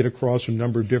used here to get across a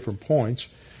number of different points.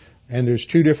 And there's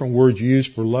two different words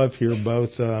used for love here,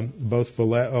 both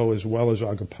phileo as well as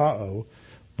agapao.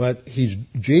 But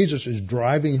Jesus is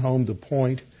driving home the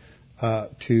point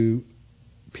to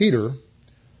Peter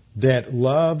that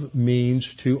love means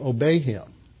to obey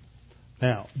him.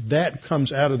 Now, that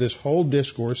comes out of this whole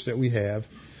discourse that we have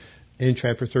in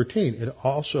chapter 13. It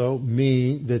also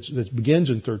that begins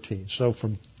in 13. So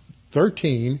from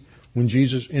 13, when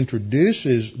Jesus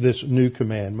introduces this new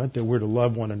commandment that we're to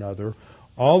love one another,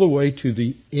 all the way to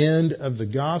the end of the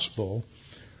gospel,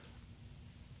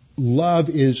 love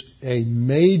is a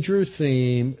major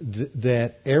theme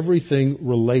that everything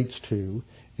relates to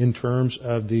in terms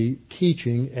of the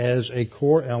teaching as a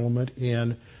core element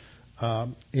in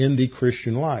the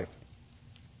Christian life.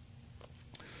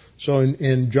 So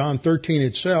in John 13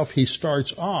 itself, he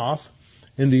starts off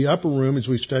in the upper room, as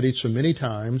we studied so many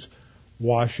times,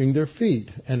 washing their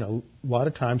feet. And a lot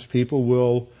of times people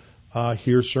will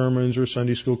hear sermons or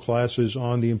Sunday school classes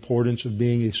on the importance of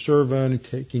being a servant and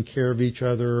taking care of each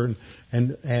other.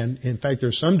 And in fact, there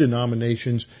are some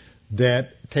denominations that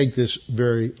take this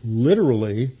very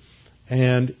literally,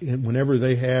 and whenever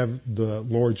they have the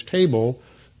Lord's table,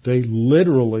 they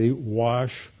literally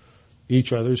wash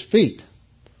each other's feet.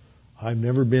 I've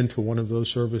never been to one of those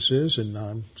services, and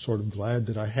I'm sort of glad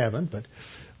that I haven't, but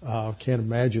can't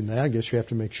imagine that. I guess you have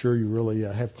to make sure you really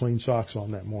have clean socks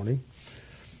on that morning.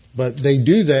 But they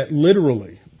do that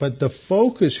literally. But the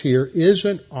focus here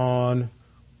isn't on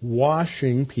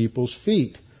washing people's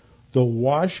feet. The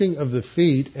washing of the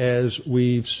feet, as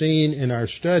we've seen in our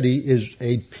study, is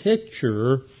a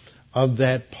picture of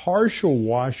that partial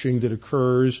washing that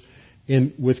occurs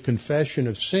with confession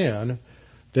of sin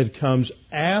that comes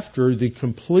after the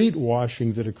complete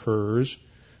washing that occurs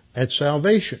at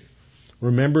salvation.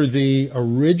 Remember, the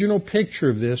original picture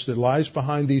of this that lies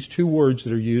behind these two words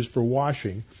that are used for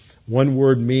washing. One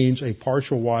word means a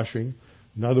partial washing.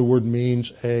 Another word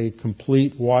means a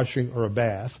complete washing or a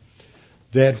bath.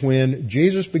 That when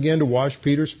Jesus began to wash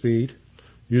Peter's feet,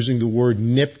 using the word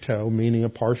nipto, meaning a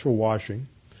partial washing,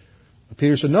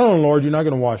 Peter said, "No, Lord, you're not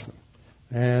going to wash me."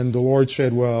 And the Lord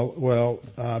said,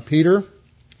 Peter,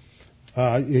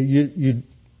 you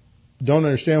don't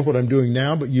understand what I'm doing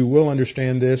now, but you will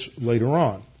understand this later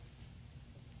on.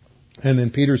 And then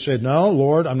Peter said, "No,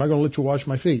 Lord, I'm not going to let you wash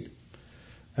my feet."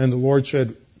 And the Lord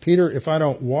said, "Peter, if I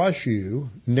don't wash you,"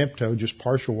 nipto, just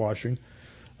partial washing,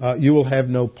 "you will have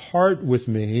no part with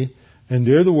me." And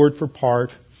there the word for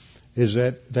part is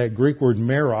that Greek word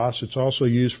meros. It's also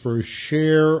used for a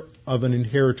share of an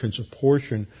inheritance, a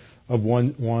portion of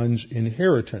one's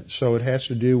inheritance. So it has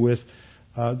to do with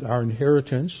our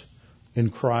inheritance in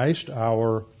Christ.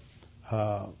 The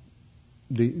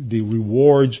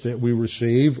rewards that we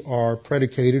receive are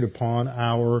predicated upon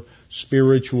our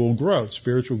spiritual growth.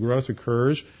 Spiritual growth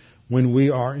occurs when we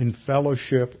are in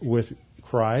fellowship with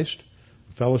Christ,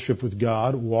 fellowship with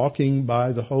God, walking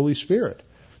by the Holy Spirit.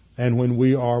 And when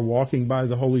we are walking by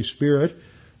the Holy Spirit,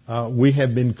 we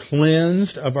have been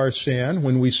cleansed of our sin.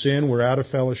 When we sin, we're out of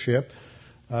fellowship.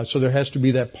 So there has to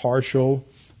be that partial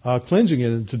cleansing.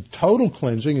 And the total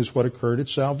cleansing is what occurred at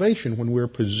salvation, when we're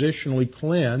positionally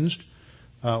cleansed,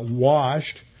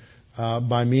 washed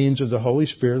by means of the Holy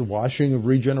Spirit, washing of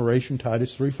regeneration,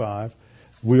 Titus 3:5.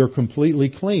 We are completely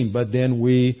clean, but then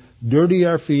we dirty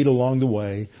our feet along the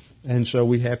way, and so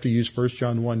we have to use 1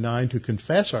 John 1:9 to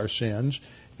confess our sins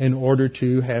in order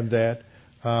to have that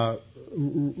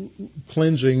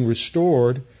cleansing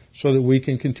restored so that we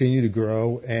can continue to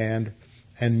grow and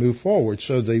move forward.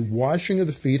 So the washing of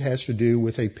the feet has to do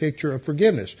with a picture of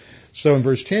forgiveness. So in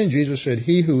verse 10, Jesus said,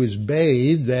 "He who is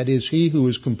bathed," that is, he who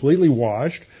is completely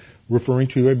washed, referring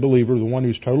to a believer, the one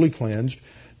who's totally cleansed,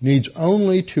 needs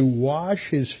only to wash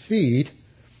his feet,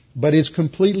 but is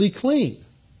completely clean.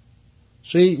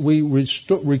 See, we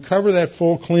recover that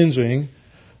full cleansing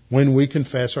when we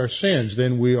confess our sins.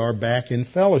 Then we are back in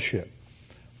fellowship.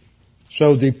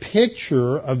 So the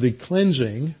picture of the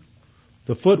cleansing,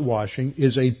 the foot washing,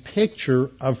 is a picture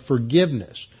of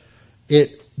forgiveness.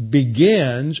 It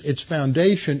begins, its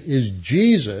foundation is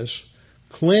Jesus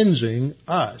cleansing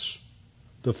us.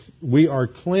 We are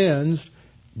cleansed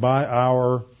by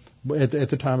at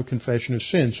the time of confession of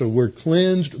sin. So we're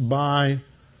cleansed by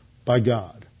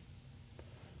God.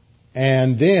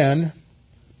 And then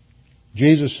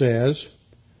Jesus says,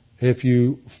 if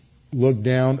you look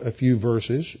down a few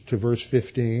verses to verse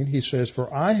 15, he says,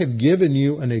 "For I have given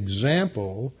you an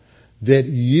example that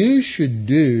you should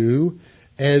do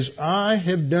as I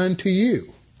have done to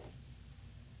you."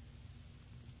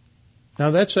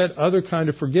 Now that's that other kind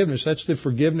of forgiveness. That's the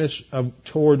forgiveness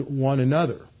toward one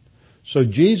another. So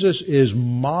Jesus is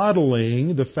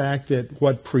modeling the fact that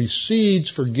what precedes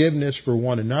forgiveness for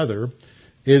one another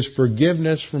is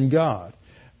forgiveness from God.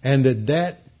 And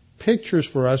that pictures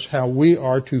for us how we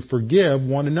are to forgive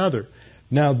one another.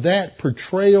 Now that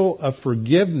portrayal of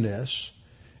forgiveness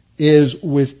is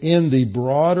within the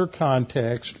broader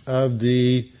context of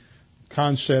the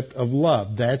concept of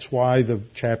love. That's why the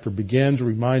chapter begins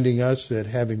reminding us that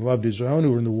having loved his own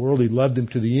who are in the world, he loved them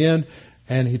to the end.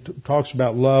 And he talks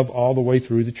about love all the way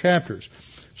through the chapters.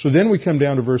 So then we come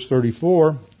down to verse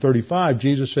 35.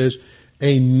 Jesus says,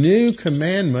 "A new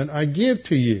commandment I give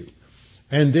to you."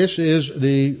 And this is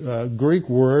the Greek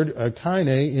word kaine,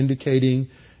 indicating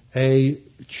a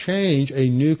change, a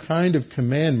new kind of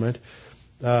commandment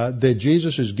that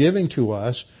Jesus is giving to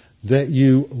us, that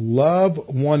you love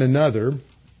one another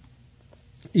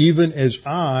even as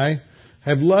I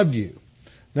have loved you.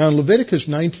 Now in Leviticus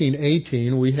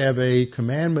 19:18, we have a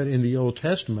commandment in the Old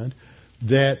Testament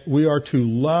that we are to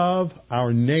love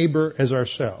our neighbor as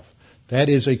ourselves. That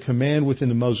is a command within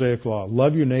the Mosaic Law.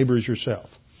 Love your neighbor as yourself.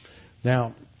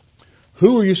 Now,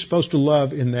 who are you supposed to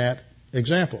love in that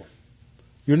example?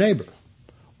 Your neighbor.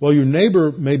 Well, your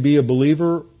neighbor may be a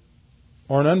believer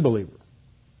or an unbeliever,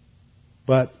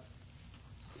 but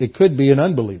it could be an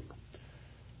unbeliever.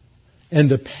 And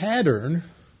the pattern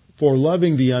for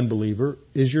loving the unbeliever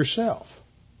is yourself,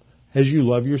 as you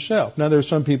love yourself. Now, there are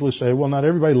some people who say, well, not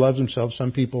everybody loves themselves.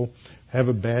 Some people have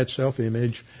a bad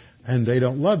self-image and they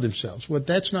don't love themselves. Well,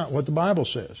 that's not what the Bible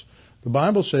says. The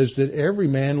Bible says that every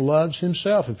man loves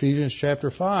himself. Ephesians chapter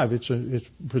 5, it's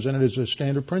presented as a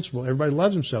standard principle. Everybody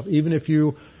loves himself. Even if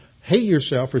you hate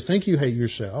yourself or think you hate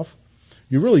yourself,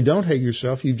 you really don't hate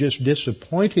yourself. You've just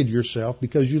disappointed yourself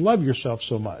because you love yourself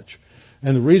so much.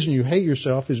 And the reason you hate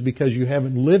yourself is because you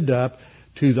haven't lived up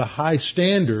to the high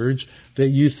standards that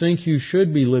you think you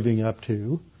should be living up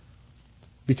to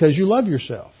because you love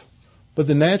yourself. But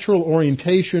the natural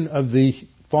orientation of the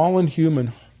fallen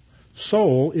human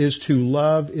soul is to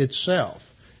love itself.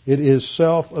 It is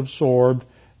self-absorbed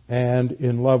and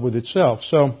in love with itself.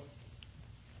 So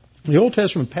the Old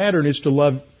Testament pattern is to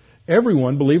love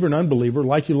everyone, believer and unbeliever,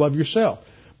 like you love yourself.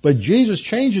 But Jesus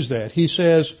changes that. He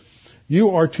says,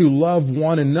 you are to love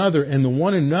one another, and the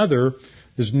one another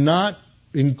does not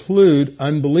include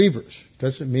unbelievers.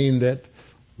 Doesn't mean that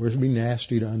we're to be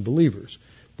nasty to unbelievers.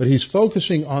 But he's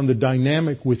focusing on the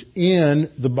dynamic within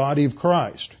the body of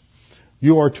Christ.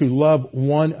 You are to love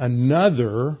one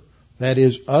another, that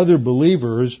is, other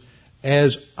believers,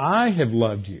 as I have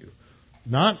loved you.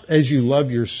 Not as you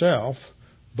love yourself,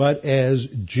 but as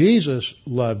Jesus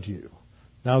loved you.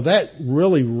 Now that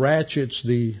really ratchets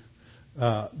the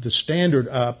standard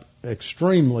up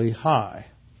extremely high.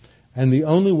 And the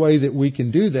only way that we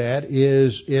can do that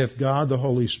is if God the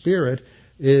Holy Spirit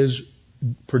is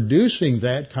producing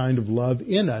that kind of love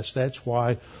in us. That's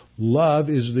why love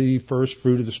is the first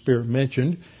fruit of the Spirit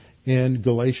mentioned in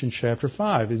Galatians chapter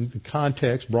 5. In the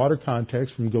context, broader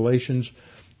context from Galatians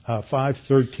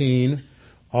 5:13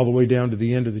 all the way down to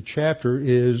the end of the chapter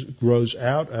grows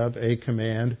out of a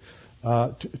command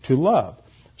to love.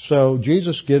 So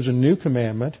Jesus gives a new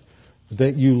commandment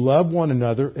that you love one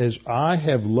another as I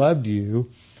have loved you.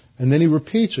 And then he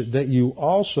repeats it, that you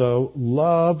also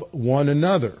love one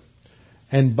another.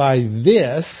 And by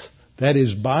this, that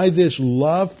is by this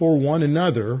love for one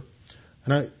another,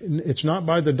 and it's not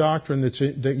by the doctrine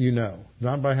that you know,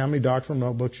 not by how many doctrinal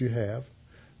notebooks you have.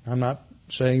 I'm not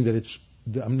saying that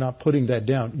I'm not putting that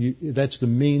down. That's the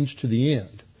means to the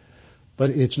end.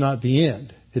 But it's not the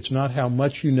end. It's not how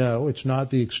much you know. It's not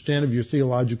the extent of your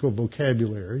theological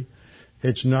vocabulary.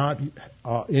 It's not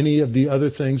any of the other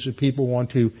things that people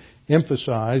want to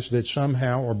emphasize that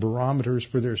somehow are barometers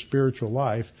for their spiritual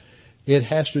life. It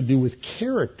has to do with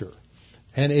character.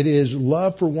 And it is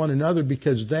love for one another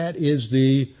because that is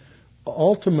the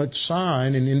ultimate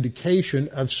sign and indication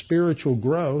of spiritual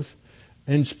growth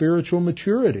and spiritual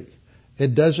maturity.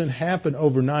 It doesn't happen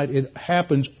overnight. It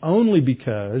happens only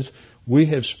because we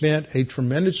have spent a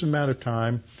tremendous amount of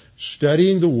time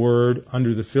studying the Word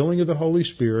under the filling of the Holy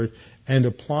Spirit and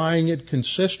applying it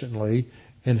consistently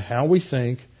in how we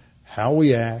think, how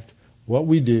we act, what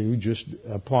we do, just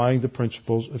applying the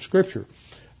principles of Scripture.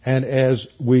 And as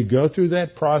we go through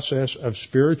that process of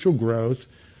spiritual growth,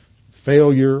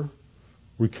 failure,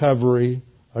 recovery,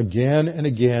 again and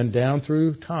again, down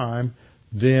through time,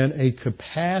 then a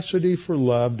capacity for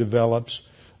love develops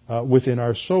within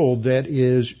our soul that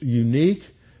is unique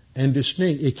and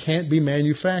distinct. It can't be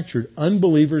manufactured.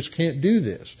 Unbelievers can't do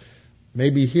this.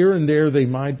 Maybe here and there they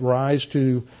might rise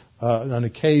to an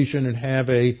occasion and have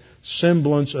a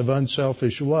semblance of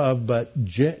unselfish love, but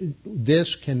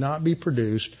this cannot be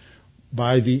produced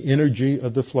by the energy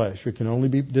of the flesh.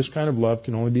 This kind of love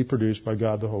can only be produced by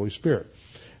God the Holy Spirit.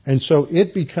 And so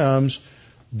it becomes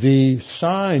the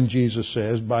sign, Jesus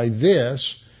says, by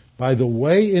the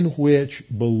way in which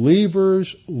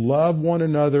believers love one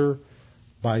another,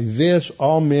 by this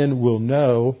all men will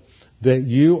know that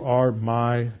you are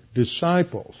my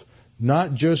disciples.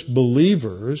 Not just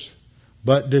believers,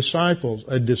 but disciples.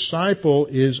 A disciple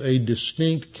is a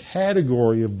distinct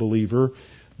category of believer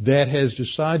that has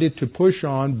decided to push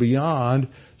on beyond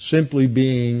simply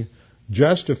being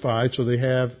justified so they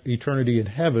have eternity in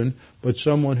heaven, but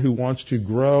someone who wants to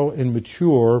grow and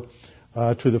mature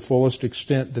to the fullest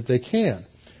extent that they can.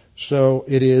 So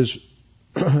it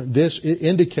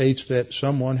indicates that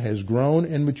someone has grown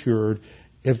and matured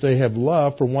if they have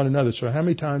love for one another. So how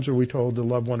many times are we told to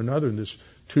love one another in these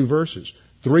 2 verses?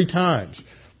 3 times,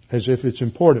 as if it's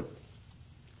important.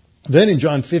 Then in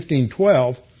John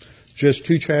 15:12, just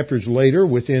 2 chapters later,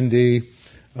 within the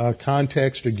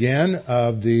context again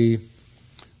of the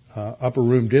upper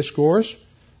room discourse,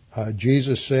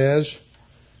 Jesus says,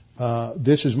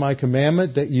 this is my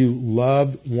commandment, that you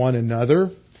love one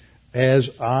another as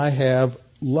I have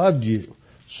loved you.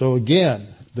 So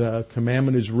again, The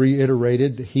commandment is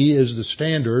reiterated. He is the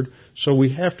standard. So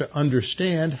we have to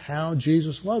understand how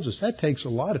Jesus loves us. That takes a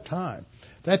lot of time.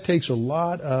 That takes a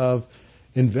lot of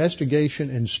investigation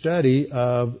and study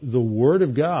of the Word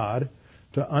of God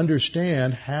to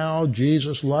understand how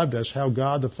Jesus loved us, how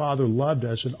God the Father loved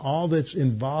us, and all that's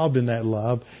involved in that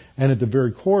love. And at the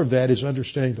very core of that is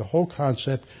understanding the whole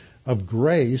concept of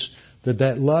grace,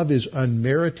 that love is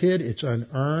unmerited, it's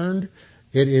unearned,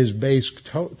 it is based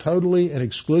totally and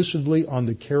exclusively on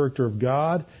the character of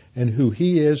God and who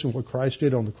He is and what Christ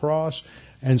did on the cross.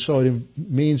 And so it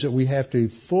means that we have to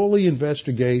fully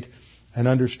investigate and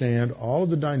understand all of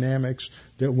the dynamics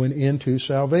that went into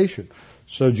salvation.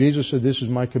 So Jesus said, "This is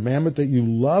my commandment, that you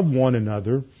love one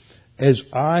another as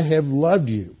I have loved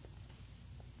you."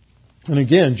 And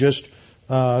again, just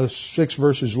 6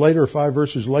 verses later, or 5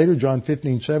 verses later, John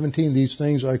 15:17, "These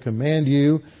things I command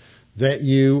you, that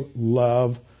you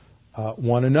love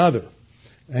one another."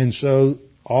 And so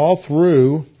all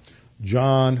through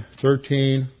John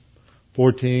 13,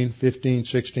 14, 15,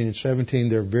 16, and 17,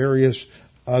 there are various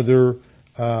other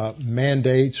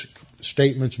mandates,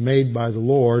 statements made by the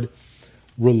Lord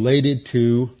related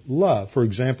to love. For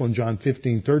example, in John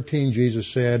 15:13, Jesus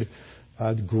said,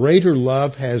 "Greater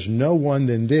love has no one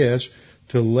than this,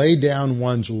 to lay down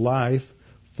one's life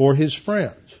for his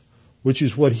friends," which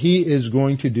is what He is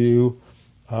going to do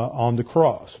on the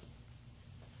cross.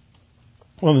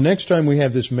 Well, the next time we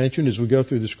have this mentioned as we go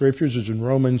through the Scriptures is in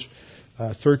Romans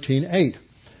 13:8.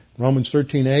 Romans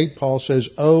 13:8, Paul says,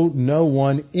 "Owe no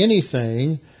one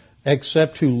anything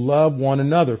except to love one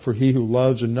another, for he who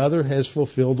loves another has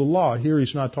fulfilled the law." Here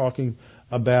he's not talking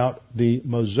about the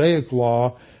Mosaic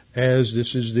law, as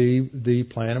this is the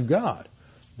plan of God.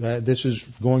 This is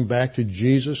going back to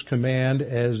Jesus' command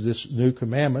as this new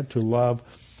commandment to love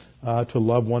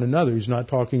one another. He's not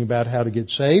talking about how to get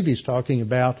saved. He's talking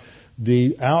about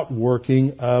the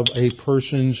outworking of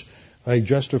a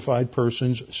justified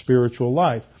person's spiritual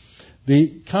life.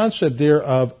 The concept there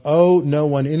of "owe no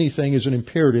one anything" is an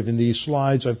imperative. In these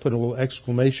slides, I've put a little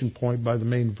exclamation point by the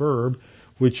main verb,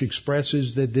 which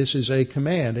expresses that this is a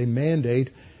command, a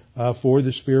mandate for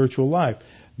the spiritual life.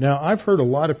 Now, I've heard a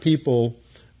lot of people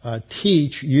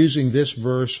teach using this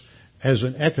verse as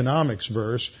an economics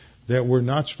verse that we're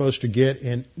not supposed to get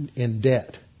in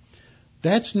debt.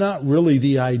 That's not really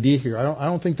the idea here. I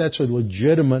don't think that's a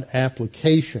legitimate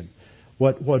application.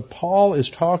 What Paul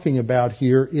is talking about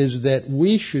here is that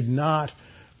we should not,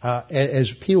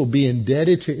 as people, be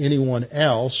indebted to anyone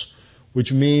else,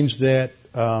 which means that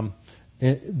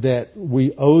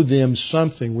we owe them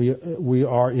something. We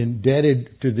are indebted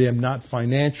to them not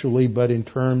financially, but in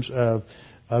terms of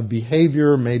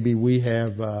behavior. Maybe we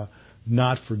have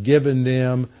not forgiven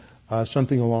them,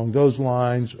 something along those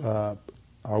lines,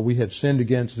 or we have sinned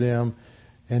against them.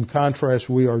 In contrast,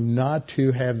 we are not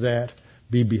to have that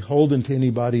be beholden to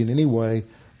anybody in any way,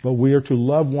 but we are to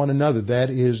love one another. That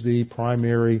is the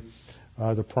primary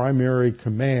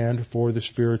command for the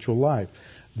spiritual life.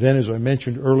 Then, as I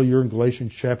mentioned earlier in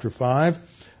Galatians chapter 5,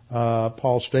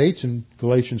 Paul states in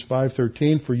Galatians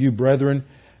 5:13, "For you, brethren,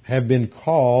 have been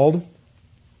called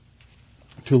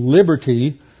to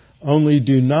liberty, only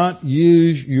do not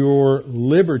use your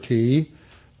liberty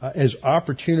as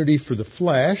opportunity for the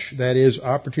flesh," that is,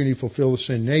 opportunity to fulfill the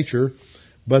sin nature,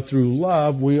 "but through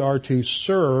love we are to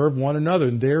serve one another."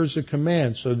 And there's the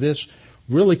command. So this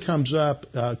really comes up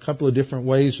a couple of different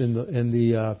ways in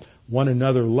the one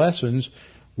another lessons.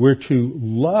 We're to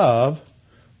love,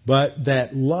 but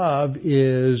that love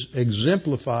is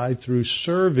exemplified through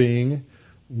serving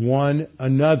one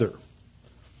another.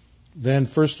 Then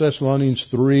 1 Thessalonians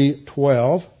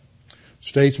 3:12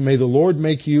 states, "May the Lord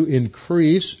make you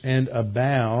increase and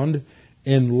abound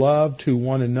in love to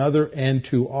one another and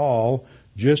to all,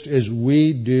 just as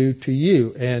we do to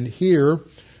you." And here,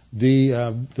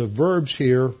 the verbs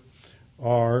here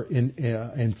are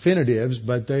infinitives,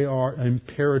 but they are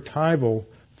imperatival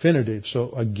infinitives.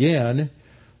 So again,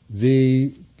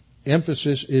 the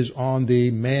emphasis is on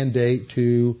the mandate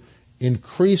to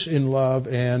increase in love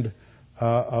and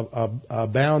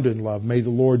abound in love. May the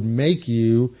Lord make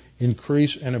you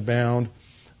increase and abound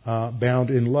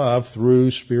in love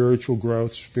through spiritual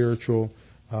growth, spiritual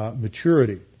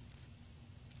maturity.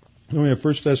 Then we have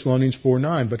 1 Thessalonians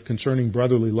 4:9, "But concerning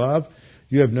brotherly love,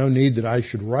 you have no need that I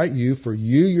should write you, for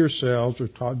you yourselves are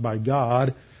taught by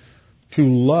God to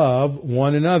love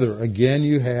one another." Again,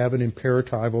 you have an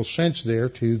imperatival sense there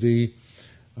to the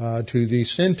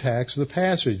syntax of the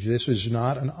passage. This is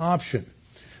not an option.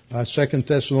 2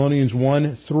 Thessalonians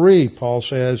 1:3, Paul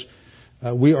says,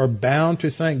 "We are bound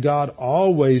to thank God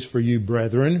always for you,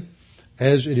 brethren,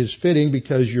 as it is fitting,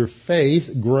 because your faith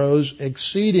grows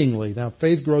exceedingly. Now,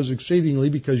 faith grows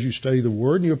exceedingly because you study the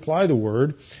Word and you apply the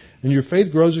Word, and your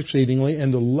faith grows exceedingly,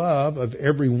 and the love of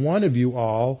every one of you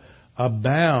all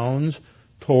abounds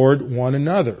toward one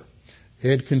another.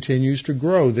 It continues to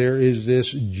grow. There is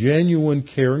this genuine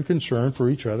care and concern for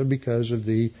each other because of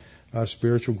the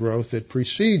spiritual growth that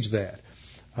precedes that.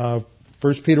 1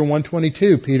 Peter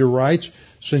 1:22, Peter writes,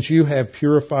 since you have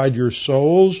purified your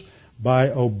souls by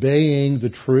obeying the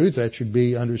truth, that should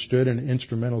be understood in an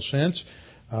instrumental sense.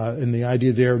 And the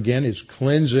idea there again is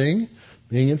cleansing,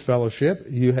 being in fellowship.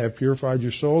 You have purified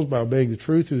your souls by obeying the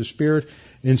truth through the Spirit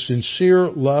in sincere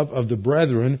love of the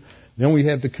brethren. Then we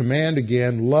have the command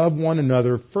again, love one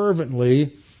another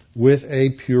fervently with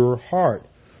a pure heart.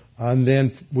 And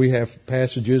then we have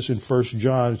passages in 1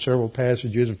 John, several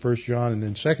passages in 1 John and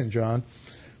then 2 John.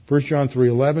 1 John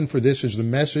 3:11, for this is the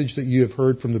message that you have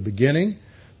heard from the beginning,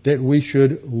 that we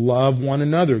should love one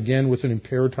another, again with an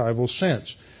imperatival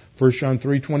sense. 1 John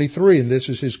 3:23, and this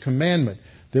is his commandment,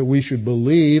 that we should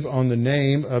believe on the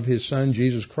name of his Son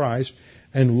Jesus Christ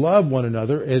and love one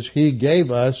another as he gave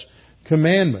us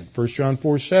commandment. 1 John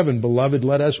 4:7, beloved,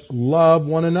 let us love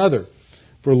one another,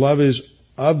 for love is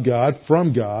of God,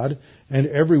 from God, and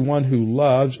everyone who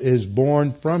loves is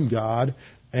born from God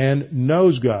and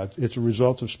knows God. It's a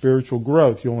result of spiritual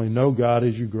growth. You only know God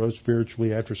as you grow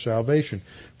spiritually after salvation.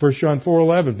 1 John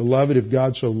 4:11, beloved, if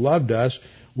God so loved us,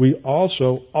 we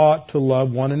also ought to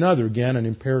love one another. Again, an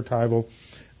imperatival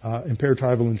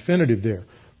infinitive there.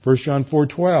 1 John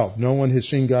 4:12, no one has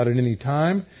seen God at any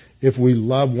time. If we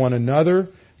love one another,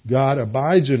 God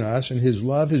abides in us, and his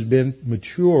love has been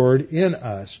matured in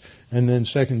us. And then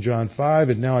 2 John 5,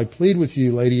 and now I plead with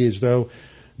you, lady,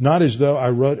 not as though I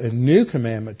wrote a new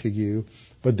commandment to you,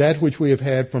 but that which we have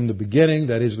had from the beginning,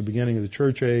 that is the beginning of the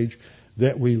church age,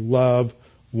 that we love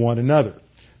one another.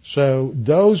 So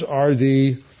those are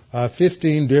the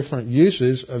 15 different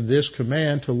uses of this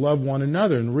command to love one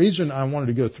another. And the reason I wanted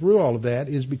to go through all of that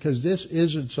is because this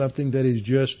isn't something that is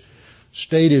just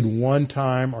stated one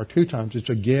time or two times. It's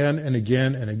again and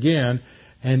again and again.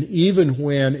 And even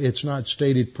when it's not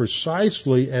stated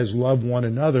precisely as love one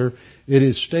another, it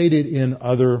is stated in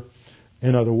other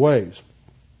ways.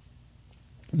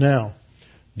 Now,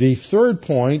 the third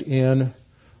point in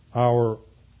our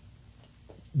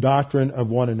doctrine of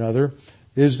one another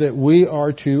is that we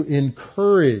are to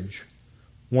encourage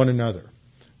one another.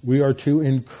 We are to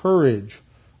encourage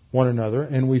one another,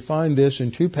 and we find this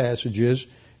in two passages,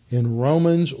 in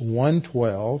Romans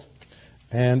 1:12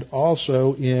 and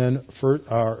also in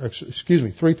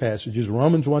three passages,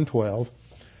 Romans 1:12,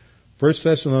 1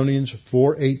 Thessalonians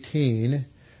 4:18,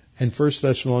 and 1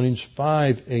 Thessalonians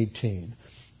 5:18.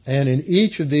 And in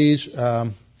each of these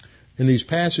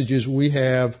passages we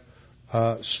have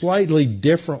a slightly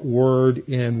different word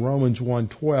in Romans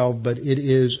 1:12, but it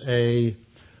is a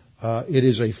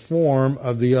form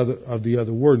of the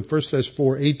other word. In 1 Thess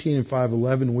 4:18 and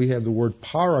 5:11 we have the word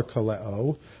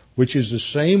parakaleo, which is the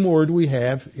same word we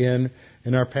have in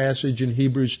our passage in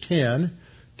Hebrews 10,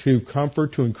 to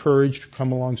comfort, to encourage, to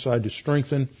come alongside, to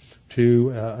strengthen,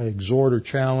 to exhort or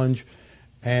challenge,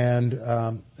 and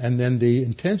then the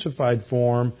intensified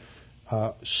form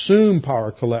sum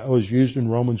parakaleo is used in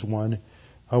Romans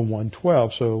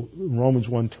 1:12. So in Romans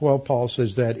 1:12 Paul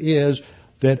says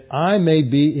that I may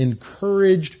be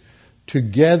encouraged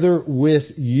together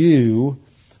with you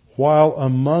while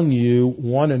among you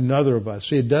one another of us.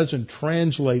 See, it doesn't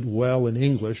translate well in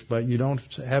English, but you don't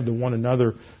have the one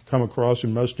another come across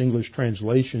in most English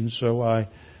translations, so I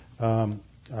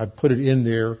put it in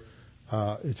there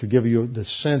to give you the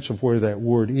sense of where that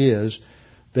word is,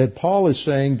 that Paul is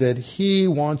saying that he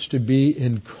wants to be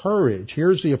encouraged.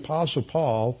 Here's the Apostle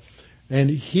Paul, and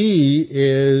he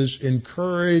is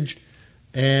encouraged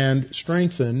and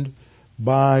strengthened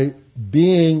by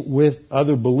being with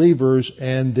other believers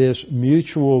and this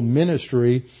mutual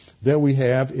ministry that we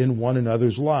have in one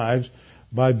another's lives,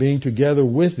 by being together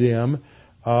with them,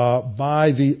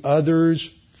 by the other's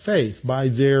faith, by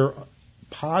their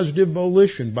positive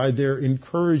volition, by their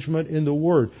encouragement in the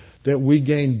Word, that we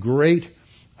gain great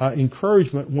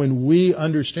encouragement when we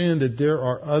understand that there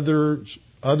are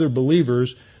other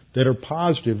believers that are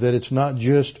positive, that it's not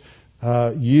just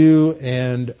you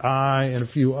and I and a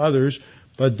few others,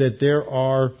 but that there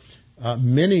are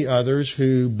many others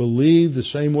who believe the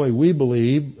same way we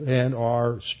believe and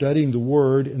are studying the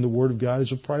Word, and the Word of God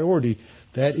is a priority.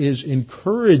 That is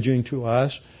encouraging to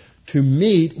us to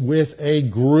meet with a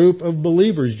group of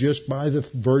believers just by the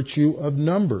virtue of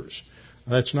numbers.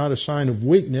 That's not a sign of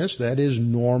weakness. That is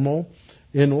normal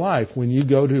in life. When you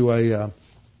go to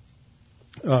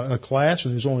a class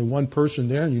and there's only one person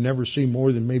there and you never see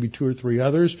more than maybe 2 or 3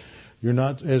 others, you're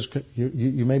not as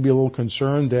you may be a little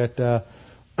concerned that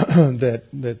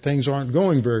that things aren't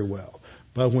going very well.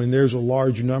 But when there's a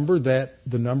large number, that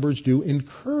the numbers do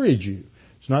encourage you.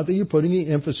 It's not that you're putting any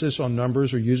emphasis on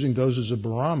numbers or using those as a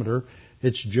barometer.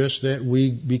 It's just that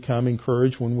we become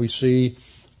encouraged when we see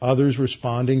others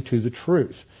responding to the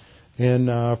truth. In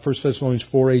 1 Thessalonians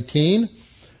 4:18,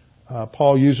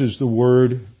 Paul uses the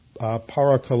word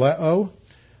parakaleo.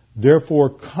 Therefore,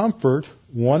 comfort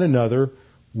one another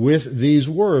with these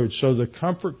words. So the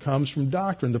comfort comes from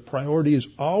doctrine. The priority is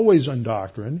always on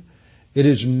doctrine. It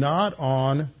is not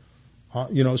on,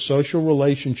 social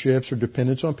relationships or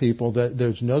dependence on people. That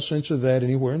there's no sense of that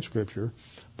anywhere in Scripture.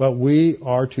 But we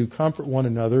are to comfort one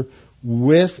another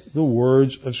with the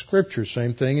words of Scripture.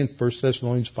 Same thing in 1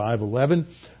 Thessalonians 5:11.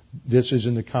 This is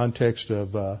in the context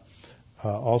of,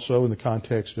 also in the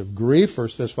context of grief.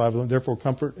 1 Thessalonians 5:11. Therefore,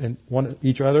 comfort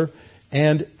each other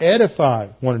and edify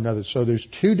one another. So there's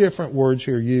 2 different words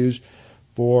here used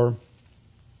for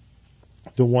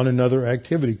the one another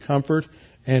activity. Comfort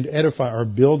and edify, or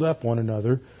build up one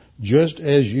another, just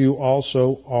as you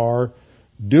also are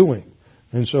doing.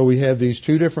 And so we have these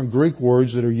 2 different Greek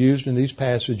words that are used in these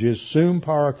passages, sum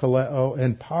parakaleo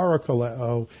and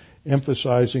parakaleo,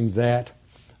 emphasizing that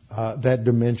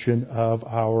dimension of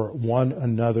our one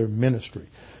another ministry.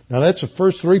 Now that's the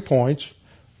first 3 points.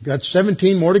 We've got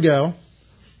 17 more to go.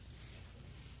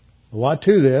 A lot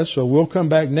to this, so we'll come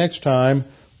back next time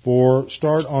for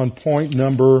start on point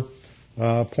number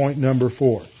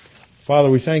 4. Father,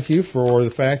 we thank you for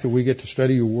the fact that we get to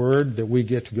study your word, that we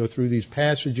get to go through these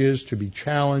passages, to be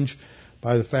challenged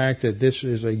by the fact that this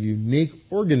is a unique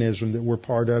organism that we're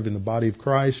part of in the body of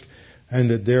Christ, and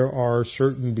that there are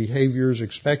certain behaviors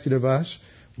expected of us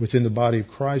within the body of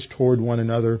Christ toward one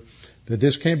another, that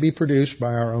this can't be produced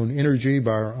by our own energy,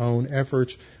 by our own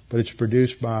efforts, but it's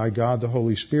produced by God the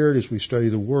Holy Spirit as we study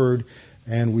the Word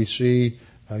and we see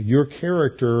your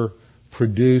character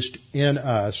produced in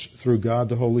us through God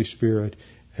the Holy Spirit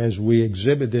as we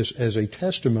exhibit this as a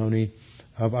testimony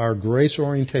of our grace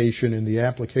orientation in the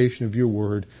application of your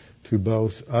Word to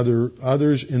both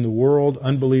others in the world,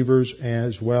 unbelievers,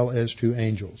 as well as to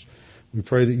angels. We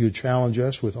pray that you challenge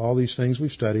us with all these things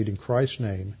we've studied. In Christ's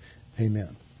name,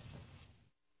 amen.